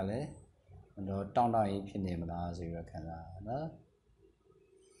being ale, and the down in Pinimana, zero canna, no.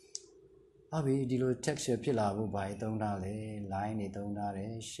 Abi di lo texture pillar by donale, line it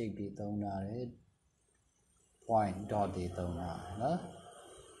donale, shape it donale, point dot it donale, no.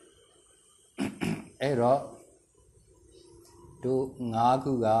 Error do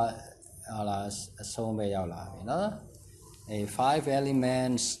Naguga alas a sombe yala, a 5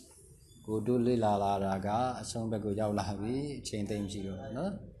 elements go do lila raga, a sombe go yalavi, chain time zero,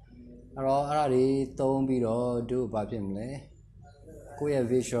 no? Already don't be do babimle, queer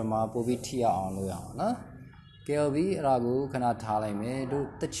visual ma povitia on Luana. Kelby ragu cannot tally me, do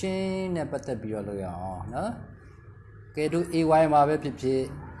the chain and but the bioloya, no? Kedu EY ma pipi.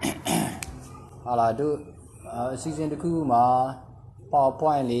 Ala do season the Kuma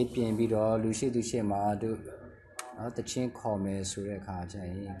PowerPoint lip in video, Lucy to Shema do the chin comments to the car.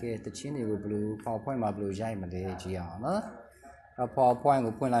 Get the chin with blue PowerPoint my blue jam the Giana. A PowerPoint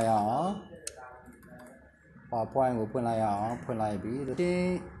will put like PowerPoint will put like be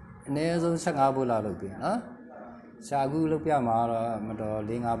the nails on Sagabula Lupina. Sagu Lupia Mara, Mado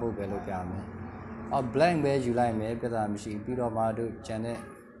Lingabu Belupiame. A blank bed you like me, but I'm she Peter Madu Janet.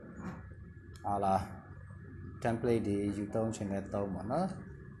 Ala template you don't change that though, no?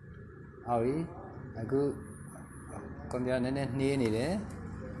 Ari, I go come down and near it.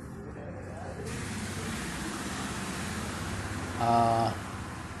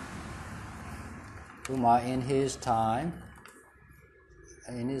 Kuma in his time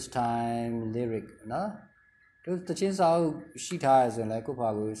lyric, no? To the chins out she ties and like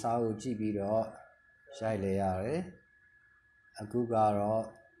Kupagu, Sao GB or Shy Leare, a Gugaro.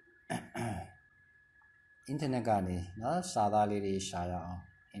 Internet gani, no? Sada lady Shaya.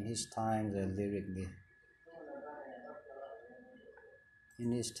 In his time, the lyric.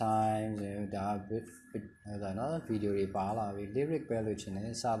 In his time, the video repala with lyric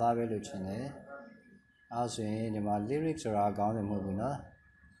beluchine, Sada beluchine. Also, in the lyrics are gone the movie, no?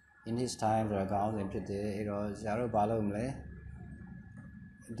 In his time, there are gone into the Zero Balumle,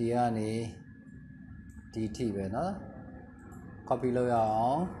 Diani DT, no? Copy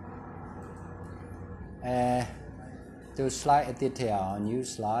lawyer. To slide a detail, new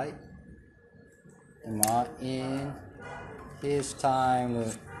slide. In his time,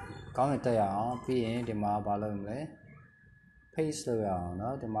 comment being the marble paste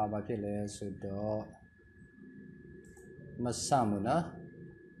around the marble pillars to do Masamuna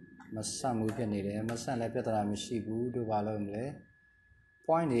မဆန့်မှုဖြစ်နေတယ်မဆန့်လည်းပြဿနာမရှိဘူးတို့ဘာလို့မလဲ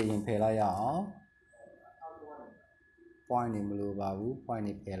point တွေရင်ဖယ်လိုက်ရအောင် point တွေမလိုပါဘူး point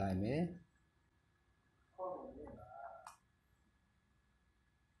တွေဖယ်လိုက်မယ်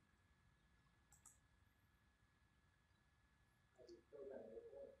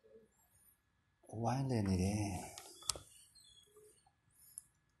ဝိုင်းလည်နေတယ်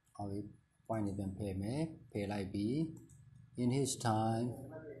ဟုတ်ပြီ point တွေပြန်ဖယ်မယ်ဖယ်လိုက်ပြီ in his time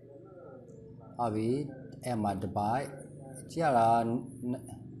ဟုတ်ပြီအဲ့မှာတစ်ပိုက်ကြည့်ရတာ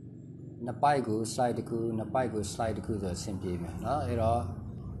နှစ်ပိုက်ကို slide တစ်ခုနှစ်ပိုက်ကို slide တစ်ခုဆိုအဆင်ပြေမယ်เนาะအဲ့တော့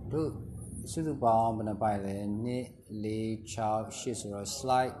တို့စုစုပေါင်းဘယ်နှပိုက်လဲ2 4 6 8ဆိုတော့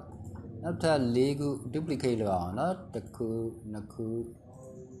slide နောက်ထပ်4ခု duplicate လုပ်အောင်เนาะတစ်ခုနှစ်ခု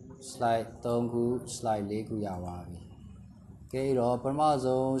slide 3ခု slide 4ခုရပါပြီကဲတော့ပထမ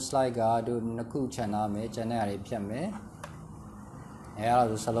ဆုံး slide ကတို့နှစ်ခုခြံထားမယ်ကျန်တဲ့ဟာတွေဖြတ်မယ်အဲ့ဒါ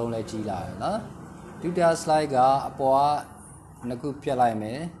ဆိုစလုံးလေးကြီးလာတယ်เนาะဒုတိယ slide ကအပေါ်ကနှစ်ခုဖြတ်လိုက်မ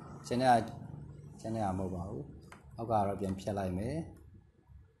ယ်ကျန်တဲ့ဟာမဟုတ်ပါဘူးအောက်ကတော့ပြန်ဖြတ်လိုက်မယ်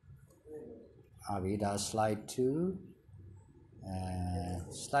ဟုတ်ပြီဒါ slide 2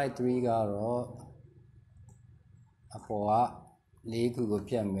 slide 3ကတော့အပေါ်က4ခုကို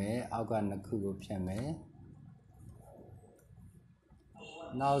ဖြတ်မယ်အောက်က2ခုကိုဖြတ်မယ်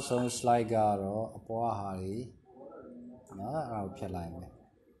နောက်ဆုံး slide ကတော့အပေါ်ကဟာတွေနော်အဲ့ဒါကိုဖြတ်လိုက်မယ်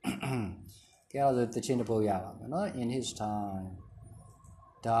ကဲအဲ့ဒါဆိုတချင်းတစ်ပုတ်ရပါမယ်နော် in his time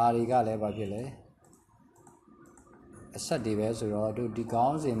ဒါတွေကလည်းဘာဖြစ်လဲအဆက်တွေပဲဆိုတော့တို့ဒီကော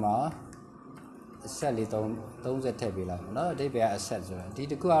င်းစဉ်မှာအဆက်လေး30ထည့်ပေးလိုက်မယ်နော်အဓိပ္ပာယ်အဆက်ဆိုတော့ဒီ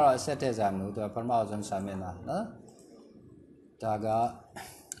တစ်ခုကတော့အဆက်ထည့်စားမလို့သူကပထမဆုံးစာမျက်နှာနော်ဒါက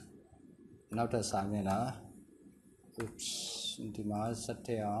နောက်ထပ်စာမျက်နှာ oops ဒီမှာဆက်ထ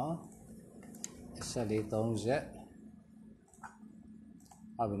ည့်အောင်အဆက်လေး30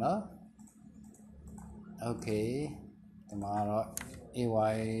ဟုတ်ပြီနော် okay ဒီမှာတော့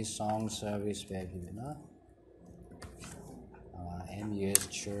AY song service ပဲဖြစ်ပြီနော်MUS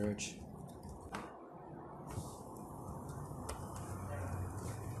church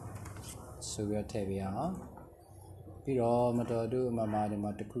ဆိုရထည့်ပြအောင်ပြီးတော့မတော်တို့အမဒီ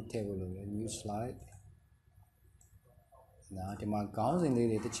မှာတစ်ခုထည့်ဖို့လိုတယ် new slide နော်ဒီမှာခေါင်းစဉ်လေး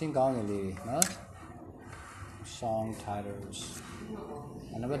တွေတချင်းခေါင်းစဉ်လေးတွေနော် song titles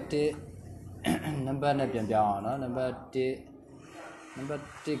နံပါတ်1နံပါတ်နဲ့ပြန်ပြောင်းအောင်နော်နံပါတ်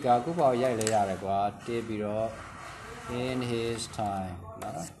1ကခုပေါ့ရိုက်လဲရတယ်ကွာ1ပြီးတော့ in his time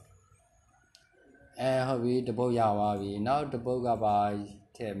နော်ဟုတ်ပြီတပုတ်ရပါပြီနောက်တပုတ်ကပါ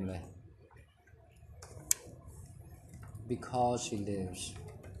ထည့်မလဲ because he lives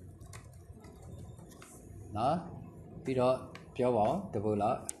နော်ပြီးတော့ပြောပါဦးတပုတ်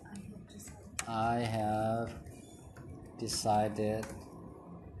လောက် I have decided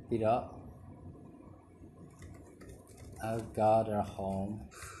ပြီးတော့ I've got a home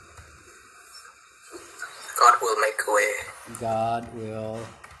God will make a way God will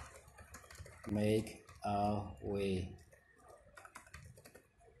make a way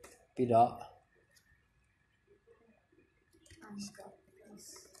ပြီးတော့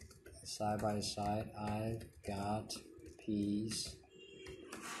side by side I've got peace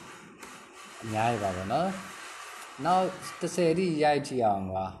အများကြီးပါပဲနော်နောက်30တိရိုက်ကြည့်အောင်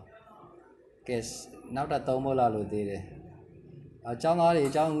ပါကဲနောက်တော့3ဘုတ်လောက်လို့သေးတယ်အကြောင်းသားတွေ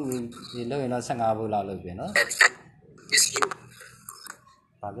အကြောင်းဒီလုပ်ရင်တော့15ဘုတ်လောက်လုပ်ပြင်နော် is you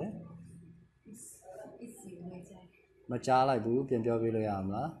ပါလေမကြားလိုက်ဘူးပြန်ပြောပြလို့ရမ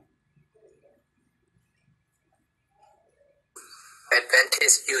လား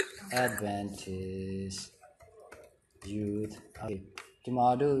Advantage youth okay ဒီမှာ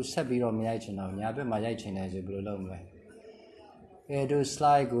တို့ဆက်ပြီးတော့မရိုက်ချင်တော့ညာဘက်မှာရိုက်ချင်တယ်ဆိုဘယ်လိုလုပ်မလဲတို့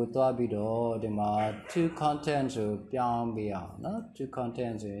slide ကိုတွားပြီးတော့ဒီမှာ to content ဆိုပြောင်းပေးအောင်เนาะ to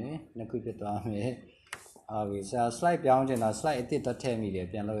content ဆိုရင်နှစ်ခုဖြစ်သွားမယ်ဟုတ်ပြီဆရာ slide ပြောင်းချင်တာ slide အစ်စ်တက်ထည့်မိတယ်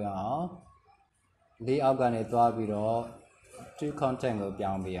ပြန်လုပ်ရအောင်လေးအောက်ကနေတွားပြီးတော့ to content ကို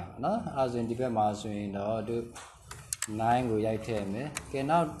ပြောင်းပေးအောင်เนาะအဲဆိုရင်ဒီဘက်မှာဆိုရင်တော့တို့9ကိုရိုက်ထည့်မယ်ကဲ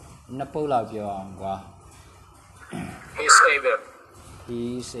နောက်နှစ်ပုတ်လောက်ပြောအောင်ကွာ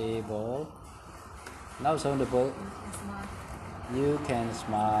He's able နောက်ဆုံးတစ်ပုတ်You can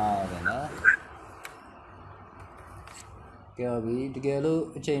smile တဲ့နော်ကဲပြီတကယ်လို့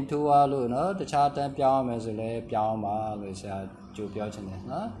အချိန်ထိုးသွားလို့နော်တခြားတန်းပြောင်းရမယ်ဆိုလဲပြောင်းပါလို့ဆရာကြိုပြောချင်တယ်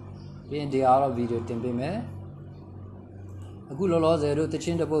နော်ပြီးရင်ဒီအားတော့ဗီဒီယိုတင်ပေးမယ်အခုလောလောဆယ်တို့တချ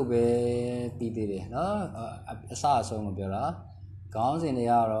င်းတစ်ပုတ်ပဲပြီးသေးတယ်နော်အစအဆုံးမပြောတာခေါင်းစဉ်တွေ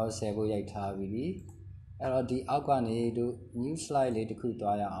ကတော့10ပုတ်ရိုက်ထားပြီအဲ့တော့ဒီအောက်ကနေတို့ new slide လေးတစ်ခု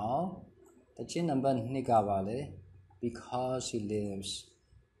တွားရအောင်တချင်းနံပါတ်2ကပါလေbecause he lives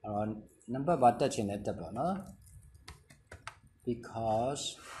number ဘာတက်ချင်လဲတက်ပါနော် because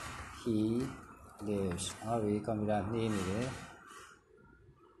he lives ဟုတ်ပြီ computer နှေးနေတယ်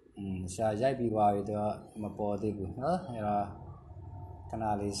ရှာရိုက်ပြီးပါပြီတော့မပေါ်သေးဘူးနော်အဲ့တော့ခဏ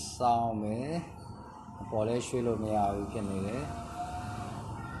လေးစောင်းမယ်မပေါ်လဲရွှေ့လို့မရဘူးဖြစ်နေတယ်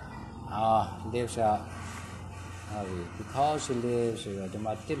lives ဟုတ်ပြီ because he lives ဆိုတော့ဒီ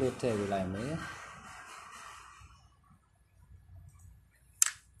မှာတစ်လို့ထည့်ပေးလိုက်မယ်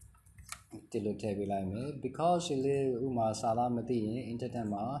တစ်လို့ထည့်ပေးလိုက်မယ် because he lives ဥမာစာသားမသိရင် internet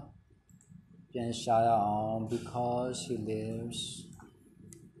မှာပြန်ရှာရအောင် because he lives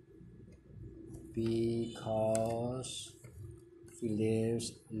because he lives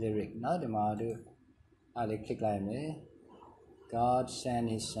lyric နော်ဒီမှာတို့အဲ့လေး click လိုက်မယ် God sent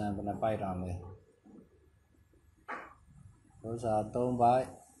his son ဘယ်နှပိုက်တောင်လဲThose are 3 byte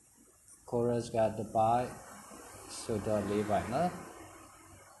chorus got the byte so တော့4 byte နော်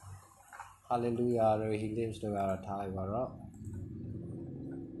hallelujah he lives တော့ထားလိုက်ပါတော့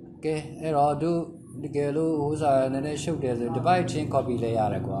ကဲအဲ့တော့တို့တကယ်လို့ဟိုစားနည်းနည်းရှုပ်တယ်ဆိုဒီ byte ချင်း copy လဲရ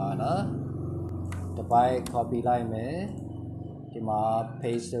တယ်ကွာနော်ဒီ byte copy လိုက်မယ်ဒီမှာ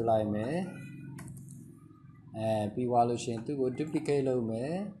paste လုပ်လိုက်မယ်ပြီးသွားလို့ရှိရင်သူ့ကို duplicate လုပ်မ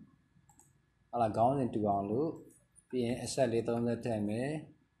ယ်ဟာလာခေါင်းစဉ်တူအောင်လို့ပြီးရင် asset လေး30ထည့်မယ်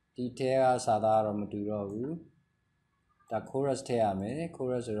ဒီထဲကစာသားကတော့မတူတော့ဘူးဒါ chorus ထည့်ရမယ်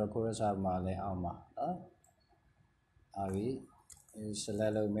chorus ဆိုတော့ chorus မှာလည်းအောင်ပါနော်ပြီ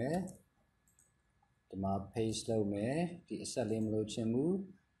select လုပ်မယ်ဒီမှာ paste လုပ်မယ်ဒီ asset လေးမလို့ချင်ဘူး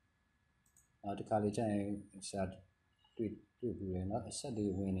နောက်တစ်ခါလေးကြာရင်စာတွေ့ဘူးလေနော် asset တွေ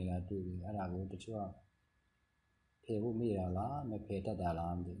ဝင်နေတာတွေ့ပြီအဲ့ဒါကိုတချို့ကဖယ်ဖို့မေ့တာလားမဖယ်တတ်တာ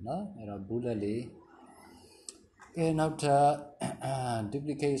လားမသိဘူးနော်အဲ့တော့ bullet လေးကဲနောက်ထပ်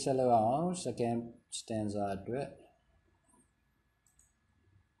duplicate ဆက်လုပ်အောင် second stanza အတွက်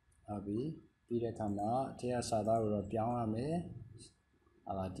ဟုတ်ပြီပြီးတဲ့အခါမှာအထက်ကစာသားကိုတော့ပြောင်းရမယ်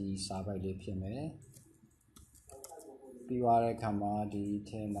ဒီစာပိုက်လေးဖြစ်မယ်ပြီးသွားတဲ့အခါမှာဒီ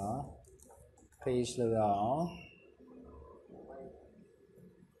ထဲမှာ paste လုပ်ရအောင်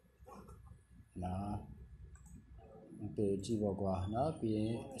နော်ကြည့်ပေါ့ကွာနော်ပြီးရ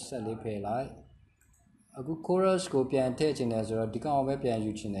င်ဆက်လေးဖယ်လိုက်အခု chorus ကိုပြန်ထည့်ချင်တယ်ဆိုတော့ဒီကောင်ပဲပြန်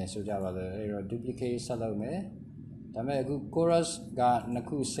ယူချင်တယ်ဆိုကြပါစို့အဲ့တော့ duplicate ဆက်လုပ်မယ်ဒါပေမဲ့အခု chorus ကနှစ်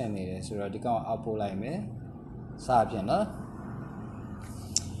ခုဆင့်နေတယ်ဆိုတော့ဒီကောင်အောက်ပို့လိုက်မယ်စပြန်နော်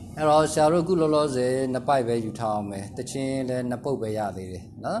အဲ့တော့ဆရာတို့အခုလောလောဆယ်နှစ်ပိုက်ပဲယူထားအောင်မယ်တချင်းလည်းနှစ်ပုတ်ပဲရသေးတယ်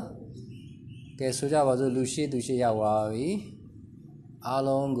နော်ကဲဆိုကြပါစို့လူရှိသူရှိရောက်သွားပြီအား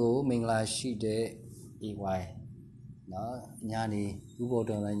လုံးကိုမင်္ဂလာရှိတဲ့ AY နော်ညနေဥပုသ်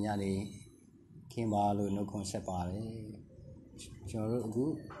တော်လည်းညနေခင်းပါလို့နှုတ်ခွန်းဆက်ပါတယ်ကျွန်တော်တို့အခု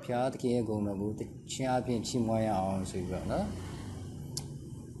ဖျားသခင်ရဲ့ဂုဏ်တော်ကိုချင်းအပြင်ချီးမွမ်းရအောင်ဆိုပြီးတော့နော်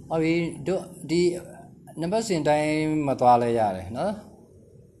ဟုတ်ပြီတို့ဒီနံပါတ်စဉ်တိုင်းမသွားလဲရတယ်နော်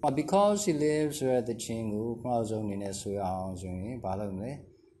because he lives ဆိုတဲ့ချင်းကိုပထမဆုံးအနေနဲ့ဆိုရအောင်ဆိုရင်ဘာလုပ်မလဲ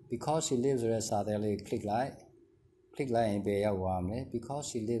because he lives ဆိုတဲ့စာသားလေး click လိုက်ရင်ပဲရောက်သွားမယ် because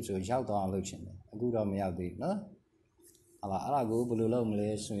he lives ဆိုရောက်သွားအောင်လုပ်ချင်တယ်အခုတော့မရောက်သေးဘူးနော်အဲ့ဒါကိုဘယ်လိုလုပ်မလဲ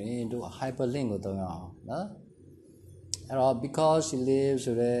ဆိုရင်တို့ hyperlink ကိုသုံးရအောင်နော်အဲ့တော့ because he lives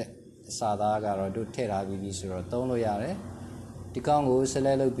ဆိုတဲ့စာသားကတော့တို့ထည့်ထားပြီးဆိုတော့သုံးလို့ရတယ်ဒီကောင်ကို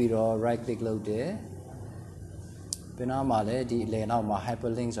select လုပ်ပြီးတော့ right click လုပ်တယ်ပြီးနောက်မှာလည်းဒီအလယ်နောက်မှာ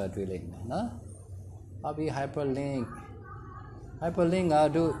hyperlink ဆိုတာတွေ့လိမ့်မယ်နော်ဟုတ်ပြီ hyperlink က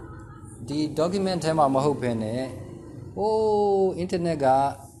တို့ဒီ document ထဲမှာမဟုတ်ဘဲနဲ့internet က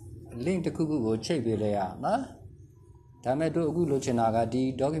link တစ်ခုခုကိုချိတ်ပေးလိုက်ရနော်ဒါမဲ့တို့အခုလိုချင်တာကဒီ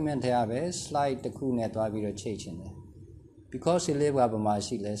document ထဲကပဲ slide တစ်ခုနဲ့တွားပြီးတော့ချိတ်ချင်တယ် because he live ကဘာမှ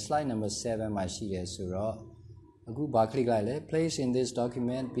ရှိလဲ slide number 7မှာရှိတယ်ဆိုတော့အခုဘာ click လိုက်လဲ place in this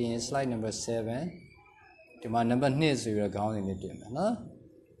document ပြီးရင် slide number 7ဒီမှာ number 2ဆိုပြီးတော့ခေါင်းစဉ်လေးတင်မယ်နော်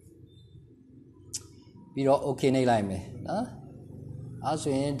ပြီးတော့ okay နှိပ်လိုက်မယ်နော်အဲ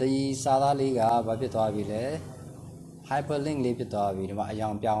ဆိုရင်ဒီစာသားလေးကဘာဖြစ်သွားပြီလဲ hyperlink လေးဖြစ်သွားပြီဒီမှာအယော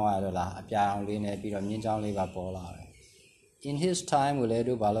င်ပြောင်းရတော့လားအပြာရောင်လေးနဲ့ပြီးတော့မြင်းချောင်းလေးပါပေါ်လာတယ် in his time ကိုလည်း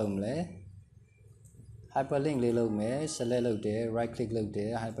တို့ဘာလုပ်မလဲ hyperlink လေးလုပ်မယ် select လုပ်တယ် right click လုပ်တ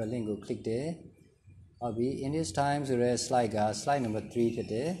ယ် hyperlink ကို click တယ်ဟုတ်ပြီ in his time ဆိုတဲ့ slide က slide number 3ဖြစ်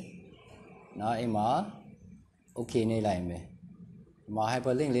တယ်နောက်အိမ်မှာ okay နှိပ်လိုက်မယ်ဒီမှာ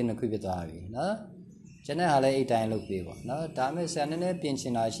hyperlink လေးနှစ်ခုဖြစ်သွားပြီနော်ကျွန်တော်ဟာလည်းအဲ့တိုင်းလုပ်ပေးပါနော်ဒါမဲ့ဆရာနည်းနည်းပြင်ချ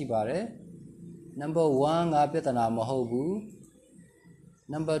င်တာရှိပါတယ် number 1ကပြဿနာမဟုတ်ဘူး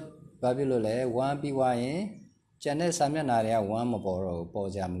number ဘာဖြစ်လို့လဲ1ပြီးသွားရင်ကျန်တဲ့စာမျက်နှာတွေက1မပေါ်တော့ဘူးပေါ်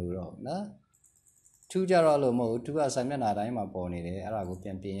ကြမလို့တော့နော်2ကြတော့လို့မဟုတ်2ကစာမျက်နှာတိုင်းမှာပေါ်နေတယ်အဲ့ဒါကိုပြ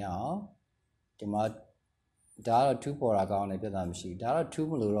န်ပြင်ရအောင်ဒီမှာ đó là two bỏ ra con này biết làm gì đó là two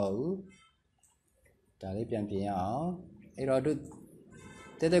một lửa rồi đó là biến biến ấy rồi được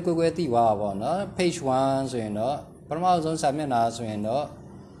thế cô quay tí vào nó page one rồi nó bắt đầu giống sao nào rồi nó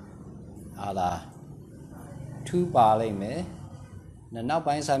là two bỏ lên mấy nên nào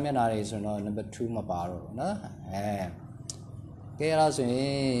bạn sao nào rồi nó number two mà bỏ rồi nó cái đó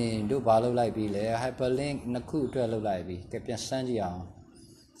rồi đủ bỏ lâu lại bị lệ hyperlink nó cứ đưa lâu lại bị cái biến sáng gì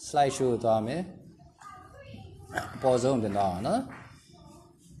slideshow đó mấy bỏ giống bên đó nó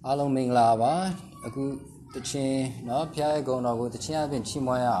alo mình là ba aku tachin no phya gon no ko tachin a pin chi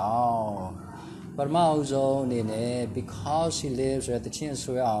mwa ya aw parma u zo ne ne because he lives at tachin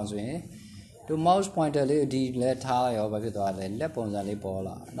so ya aw so yin to mouse pointer le di le tha la yo ba phit twa le let pon san le paw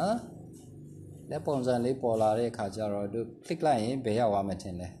la no let pon san le paw la de kha ja ro to click လိုက်ရင်ဘယ်ရောက်သွားမှထ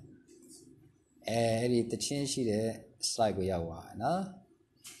င်လဲအဲ့ဒီတချင်းရှိတဲ့ slide ကိုရောက်သွားနော်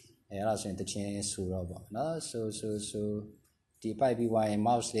အဲ့ဒါဆိုရင်တချင်းဆိုတော့ပေါ့နော် soဒီပိုက်ပြီးသွားရင်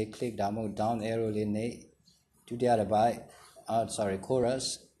mouse လေး click ဒါမှမဟုတ် down arrow လေးနှိပ်ဒုတိယတစ်ပိုက် sorry chorus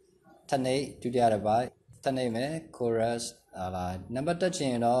ထပ်နှိပ်ဒုတိယတစ်ပိုက်ထပ်နှိပ်မယ် chorus ဟာလာနံပါတ်တက်ချ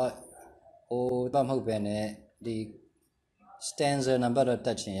င်တော့ဟိုတော့မဟုတ်ပဲနဲ့ဒီ stanza နံပါတ်တော့တ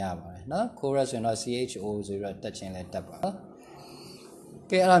က်ချင်ရပါတယ်နော် chorus ဆိုရင်တော့ CHO ဆိုပြီးတော့တက်ချင်လဲတက်ပါနော်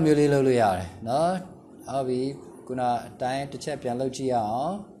ကဲအဲ့လိုမျိုးလေးလုပ်လို့ရတယ်နော်ဟုတ်ပြီခုနအတိုင်းတစ်ချက်ပြန်လုပ်ကြည့်ရအော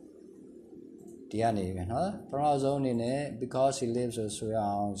င်ဒီကနေပဲเนาะပထမဆုံးအနေနဲ့ because he lives ဆိုရ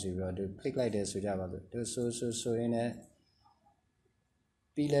အောင်ဆိုပြီးတော့ click လိုက်တယ်ဆိုကြပါစို့တို့ဆိုရင်းနဲ့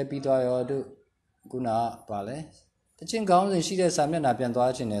ပြီးသွားရောတို့ခုနပါလဲတချင်းကောင်းစဉ်ရှိတဲ့စာမျက်နှာပြန်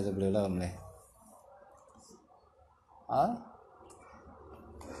သွားချင်တယ်ဆိုဘယ်လိုလုပ်မလဲ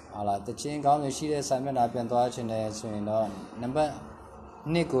ဟာလာတချင်းကောင်းစဉ်ရှိတဲ့စာမျက်နှာပြန်သွားချင်တယ်ဆိုရင်တော့နံပါတ်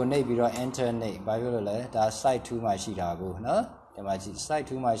2ကိုနှိပ်ပြီးတော့ enter နှိပ်ဘာဖြစ်လို့လဲဒါ slide 2မှာရှိတာကိုเนาะဒီမှာကြည့် slide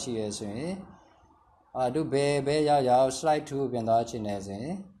 2မှာရှိရဆိုရင်တို့ဘယ်ရောက် slide 2ကိုပြန်သွားချင်တယ်ဆိုရ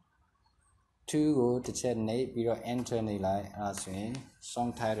င်2ကိုတစ်ချက်နှိပ်ပြီးတော့ enter နှိပ်လိုက်အဲ့ဒါဆိုရင် song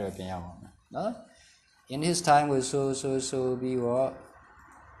title ပြန်ရောက်အောင်နော် in his time with so ပြီးတော့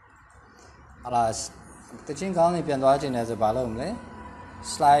အဲ့ဒါတချင်းကောင်းနေပြန်သွားချင်တယ်ဆိုဘာလုပ်မလဲ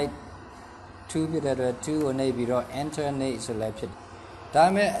slide 2ဖြစ်တဲ့အတွက်2ကိုနှိပ်ပြီးတော့ enter နှိပ်ဆိုလည်းဖြစ်ဒါ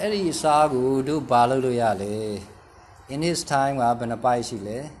ပေမဲ့အဲ့ဒီအစားကိုတို့ဘာလုပ်လို့ရလဲ in his time ကဘယ်နှပိုက်ရှိ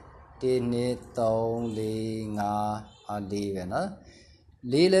လဲ1 2 3 4 5 4ပဲနော်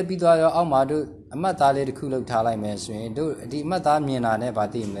4လည်းပြီးသွားရောအောက်မှာတို့အမှတ်သားလေးတစ်ခုလောက်ထားလိုက်မယ်ဆိုရင်တို့ဒီအမှတ်သားမြင်တာနဲ့ဗာ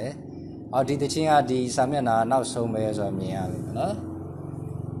သိမလဲဒီတချင်းကဒီစာမျက်နှာနောက်ဆုံးပဲဆိုတော့မြင်ရပြီနော်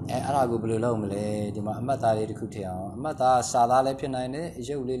အဲ့ဒါကိုဘယ်လိုလုပ်မလဲဒီမှာအမှတ်သားလေးတစ်ခုထည့်အောင်အမှတ်သားစာသားလည်းဖြစ်နိုင်တယ်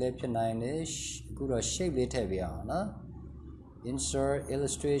ရုပ်လေးလည်းဖြစ်နိုင်တယ်အခုတော့ shape လေးထည့်ပေးအောင်နော် insert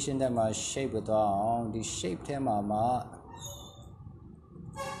illustration တဲ့မှာ shape ကိုသွားအောင်ဒီ shape ထဲမှာ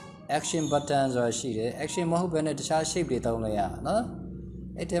action button ဆိုတာရှိတယ် action မဟုတ်ဘဲနဲ့တခြား shape တွေသုံးလို့ရနော်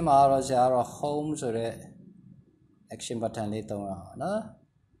အဲ့ထဲမှာတော့ဆရာကတော့ home ဆိုတဲ့ action button လေးသုံးရအောင်နော်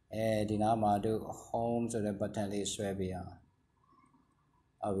ဒီနားမှာတို့ home ဆိုတဲ့ button လေးဆွဲပေးအောင်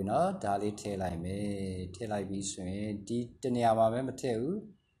ဟုတ်ပြီနော်ဒါလေးထည့်လိုက်မယ်ထည့်လိုက်ပြီးဆိုရင်ဒီတနေရာမှာပဲမထည့်ဘူး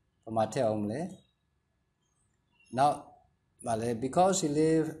ဘာမှထည့်အောင်မလဲနောက်ဗာလဲ because he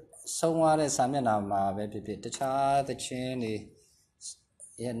live ဆုံးသွားတဲ့စာမျက်နှာမှာပဲဖြစ်တခြားသချင်းတွေ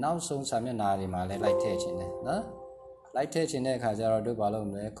နောက်ဆုံးစာမျက်နှာတွေမှာလည်းလိုက်ထည့်ခြင်းတယ်နော်လိုက်ထည့်ခြင်းတဲ့အခါကျတော့တို့ဘာလုပ်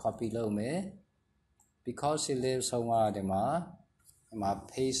မလဲ copy လုပ်မယ် because he lives ဆုံးသွားတယ်မှာဒီမှာ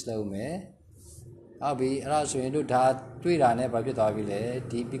paste လုပ်မယ်ဟုတ်ပြီအဲ့ဒါဆိုရင်တို့ဒါတွေ့တာနဲ့ဘာဖြစ်သွားပြီလဲ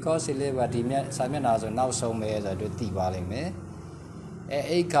ဒီ because he lives ကဒီစာမျက်နှာဆိုနောက်ဆုံးပဲဆိုတော့တို့သိပါလိမ့်မယ်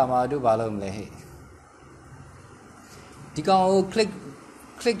အဲ့ခါမှာတို့ဘာလုပ်မလဲဟဲ့ဒီကောင်ကို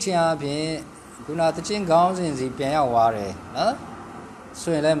click ချင်အပြင်ခုနသချင်းခေါင်းစဉ်စီပြန်ရောက်သွားတယ်နော်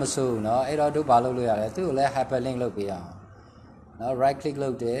ဆိုရင်လည်းမဆိုးဘူးเนาะအဲ့တော့တို့ဘာလုပ်လို့ရလဲသူ့ကိုလည်း hyperlink လုပ်ပေးအောင်เนาะ right click လု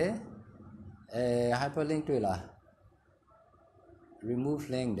ပ်တယ်hyperlink တွေ့လား remove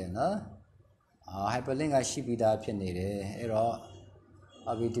link တယ်เนาะhyperlink ကရှိပြီးသားဖြစ်နေတယ်အဲ့တော့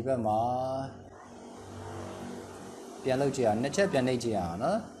ဒီဘက်မှာပြန်လုပ်ကြည့်အောင်နှစ်ချက်ပြန်နှိပ်ကြည့်အောင်เน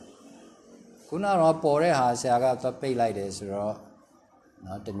าะခုနကတော့ပေါ်တဲ့ဟာဆရာကသွားပိတ်လိုက်တယ်ဆိုတော့เน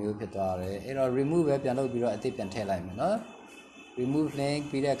าะတစ်မျိုးဖြစ်သွားတယ်အဲ့တော့ remove ပဲပြန်လုပ်ပြီးတော့အသစ်ပြန်ထည့်လိုက်မယ်เนาะremove link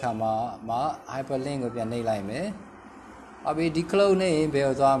ပြီးတဲ့အခါမှာ hyperlink ကိုပြန်နှိပ်လိုက်မယ်ဒီ close နှိပ်ရင်ဘယ်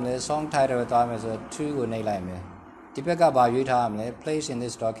ကိုသွားမလဲ song title ကိုသွားမယ်ဆိုတော့2ကိုနှိပ်လိုက်မယ်ဒီဘက်ကဘာရွေးထားရမလဲ place in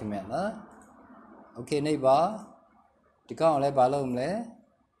this document နော် okay နှိပ်ပါဒီကောင်လည်းဘာလုပ်မလဲ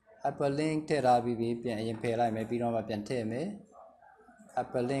hyperlink ထည့်ထားပြီးပြန်အရင်ဖယ်လိုက်မယ်ပြီးတော့မှပြန်ထည့်မယ်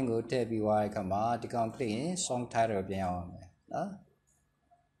hyperlink ကိုထည့်ပြီးသွားတဲ့အခါမှာဒီကောင် click ရင် song title ကိုပြန်အောင်မယ်နော်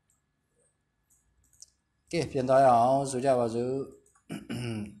ကဲပြန်သွားရအောင်ဆိုကြပါစို့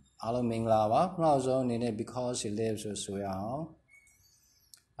အားလုံးမင်္ဂလာပါနောက်ဆုံးအနေနဲ့ because he lives ဆိုရအောင်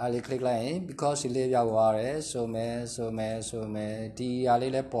အားလေး click လိုက်ရင် because he lives ရောက်သွားတယ်ဆိုမယ်ဒီအား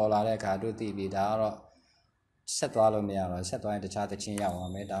လေးလည်းပေါ်လာတဲ့အခါတို့သိပြီဒါကတော့ဆက်သွားလို့မရတော့ဆက်သွားရင်တခြားသချင်းရောက်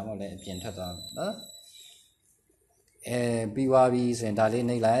သွားမယ်ဒါမှမဟုတ်လည်းအပြင်ထွက်သွားမယ်နော်ပြီးသွားပြီဆိုရင်ဒါလေး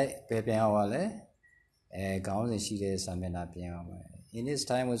နှိပ်လိုက်ပဲပြန်ရောက်သွားလဲခေါင်းစဉ်ရှိတဲ့စာမျက်နှာပြန်အောင်ပါ in this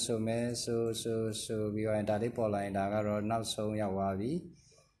time ဆိုမယ်ဆိုပြီးတော့ဒါလေးပေါ်လာရင်ဒါကတော့နောက်ဆုံးရောက်သွားပြီ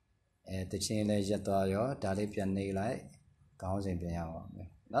တချင်းလေးရက်သွားရောဒါလေးပြန်နှိပ်လိုက်ခေါင်းစဉ်ပြန်ရောက်ပါမယ်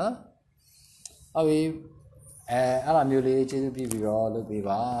နော်ဟုတ်ပြီအဲ့လိုမျိုးလေးကျေးဇူးပြုပြီးတော့လုပ်ပေး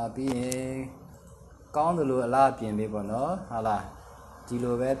ပါပြီးရင်ကောင်းတယ်လို့အလားပြင်ပေးပေါ့နော်ဟုတ်လားဒီ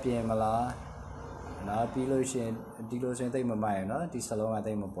လိုပဲပြင်မလားနော်ပြီးလို့ရှိရင်ဒီလိုဆိုရင်သိမ့်မမိုက်ရနော်ဒီစလုံးက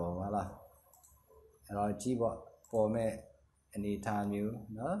သိမ့်မပေါ်ဘူးဟုတ်လားအဲ့တော့ကြည့်ပေါ့ပေါ်မဲ့အနေထားမျိုး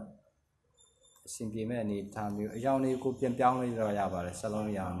နော်အဆင်ပြေမဲ့အနေထားမျိုးအကြောင်းလေးကိုပြန်ပြောင်းလို့ရပါတယ်စ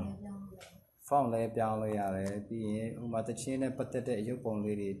လုံးရအောင်font လည်းပြောင်းလို့ရတယ်ပြီးရင်ဥမာတချင်းနဲ့ပတ်သက်တဲ့အရုပ်ပုံ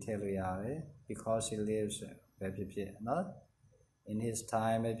လေးတွေထည့်လို့ရတယ် because he lives ပဲဖြစ်နော် in his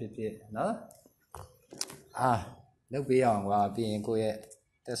time ပဲဖြစ်နော်လုပ်ပေးအောင်ကွာပြီးရင်ကိုယ့်ရဲ့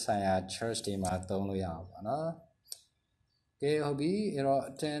သက်ဆိုင်ရာ church တွေမှာသုံးလို့ရအောင်ပါနော်ကဲဟုတ်ပြီအဲ့တော့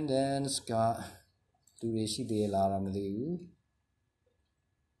attendance ကလူတွေရှိသေးလားတော့မသိဘူး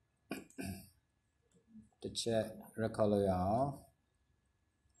တစ်ချက် record လုပ်ရအောင်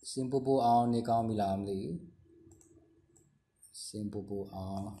စင်ပူအောင်နေကောင်းပြီလားမသိဘူးစင်ပူ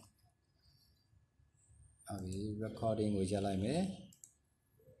အောင်ဟုတ်ပြီ recording ကိုရပ်လိုက်မယ်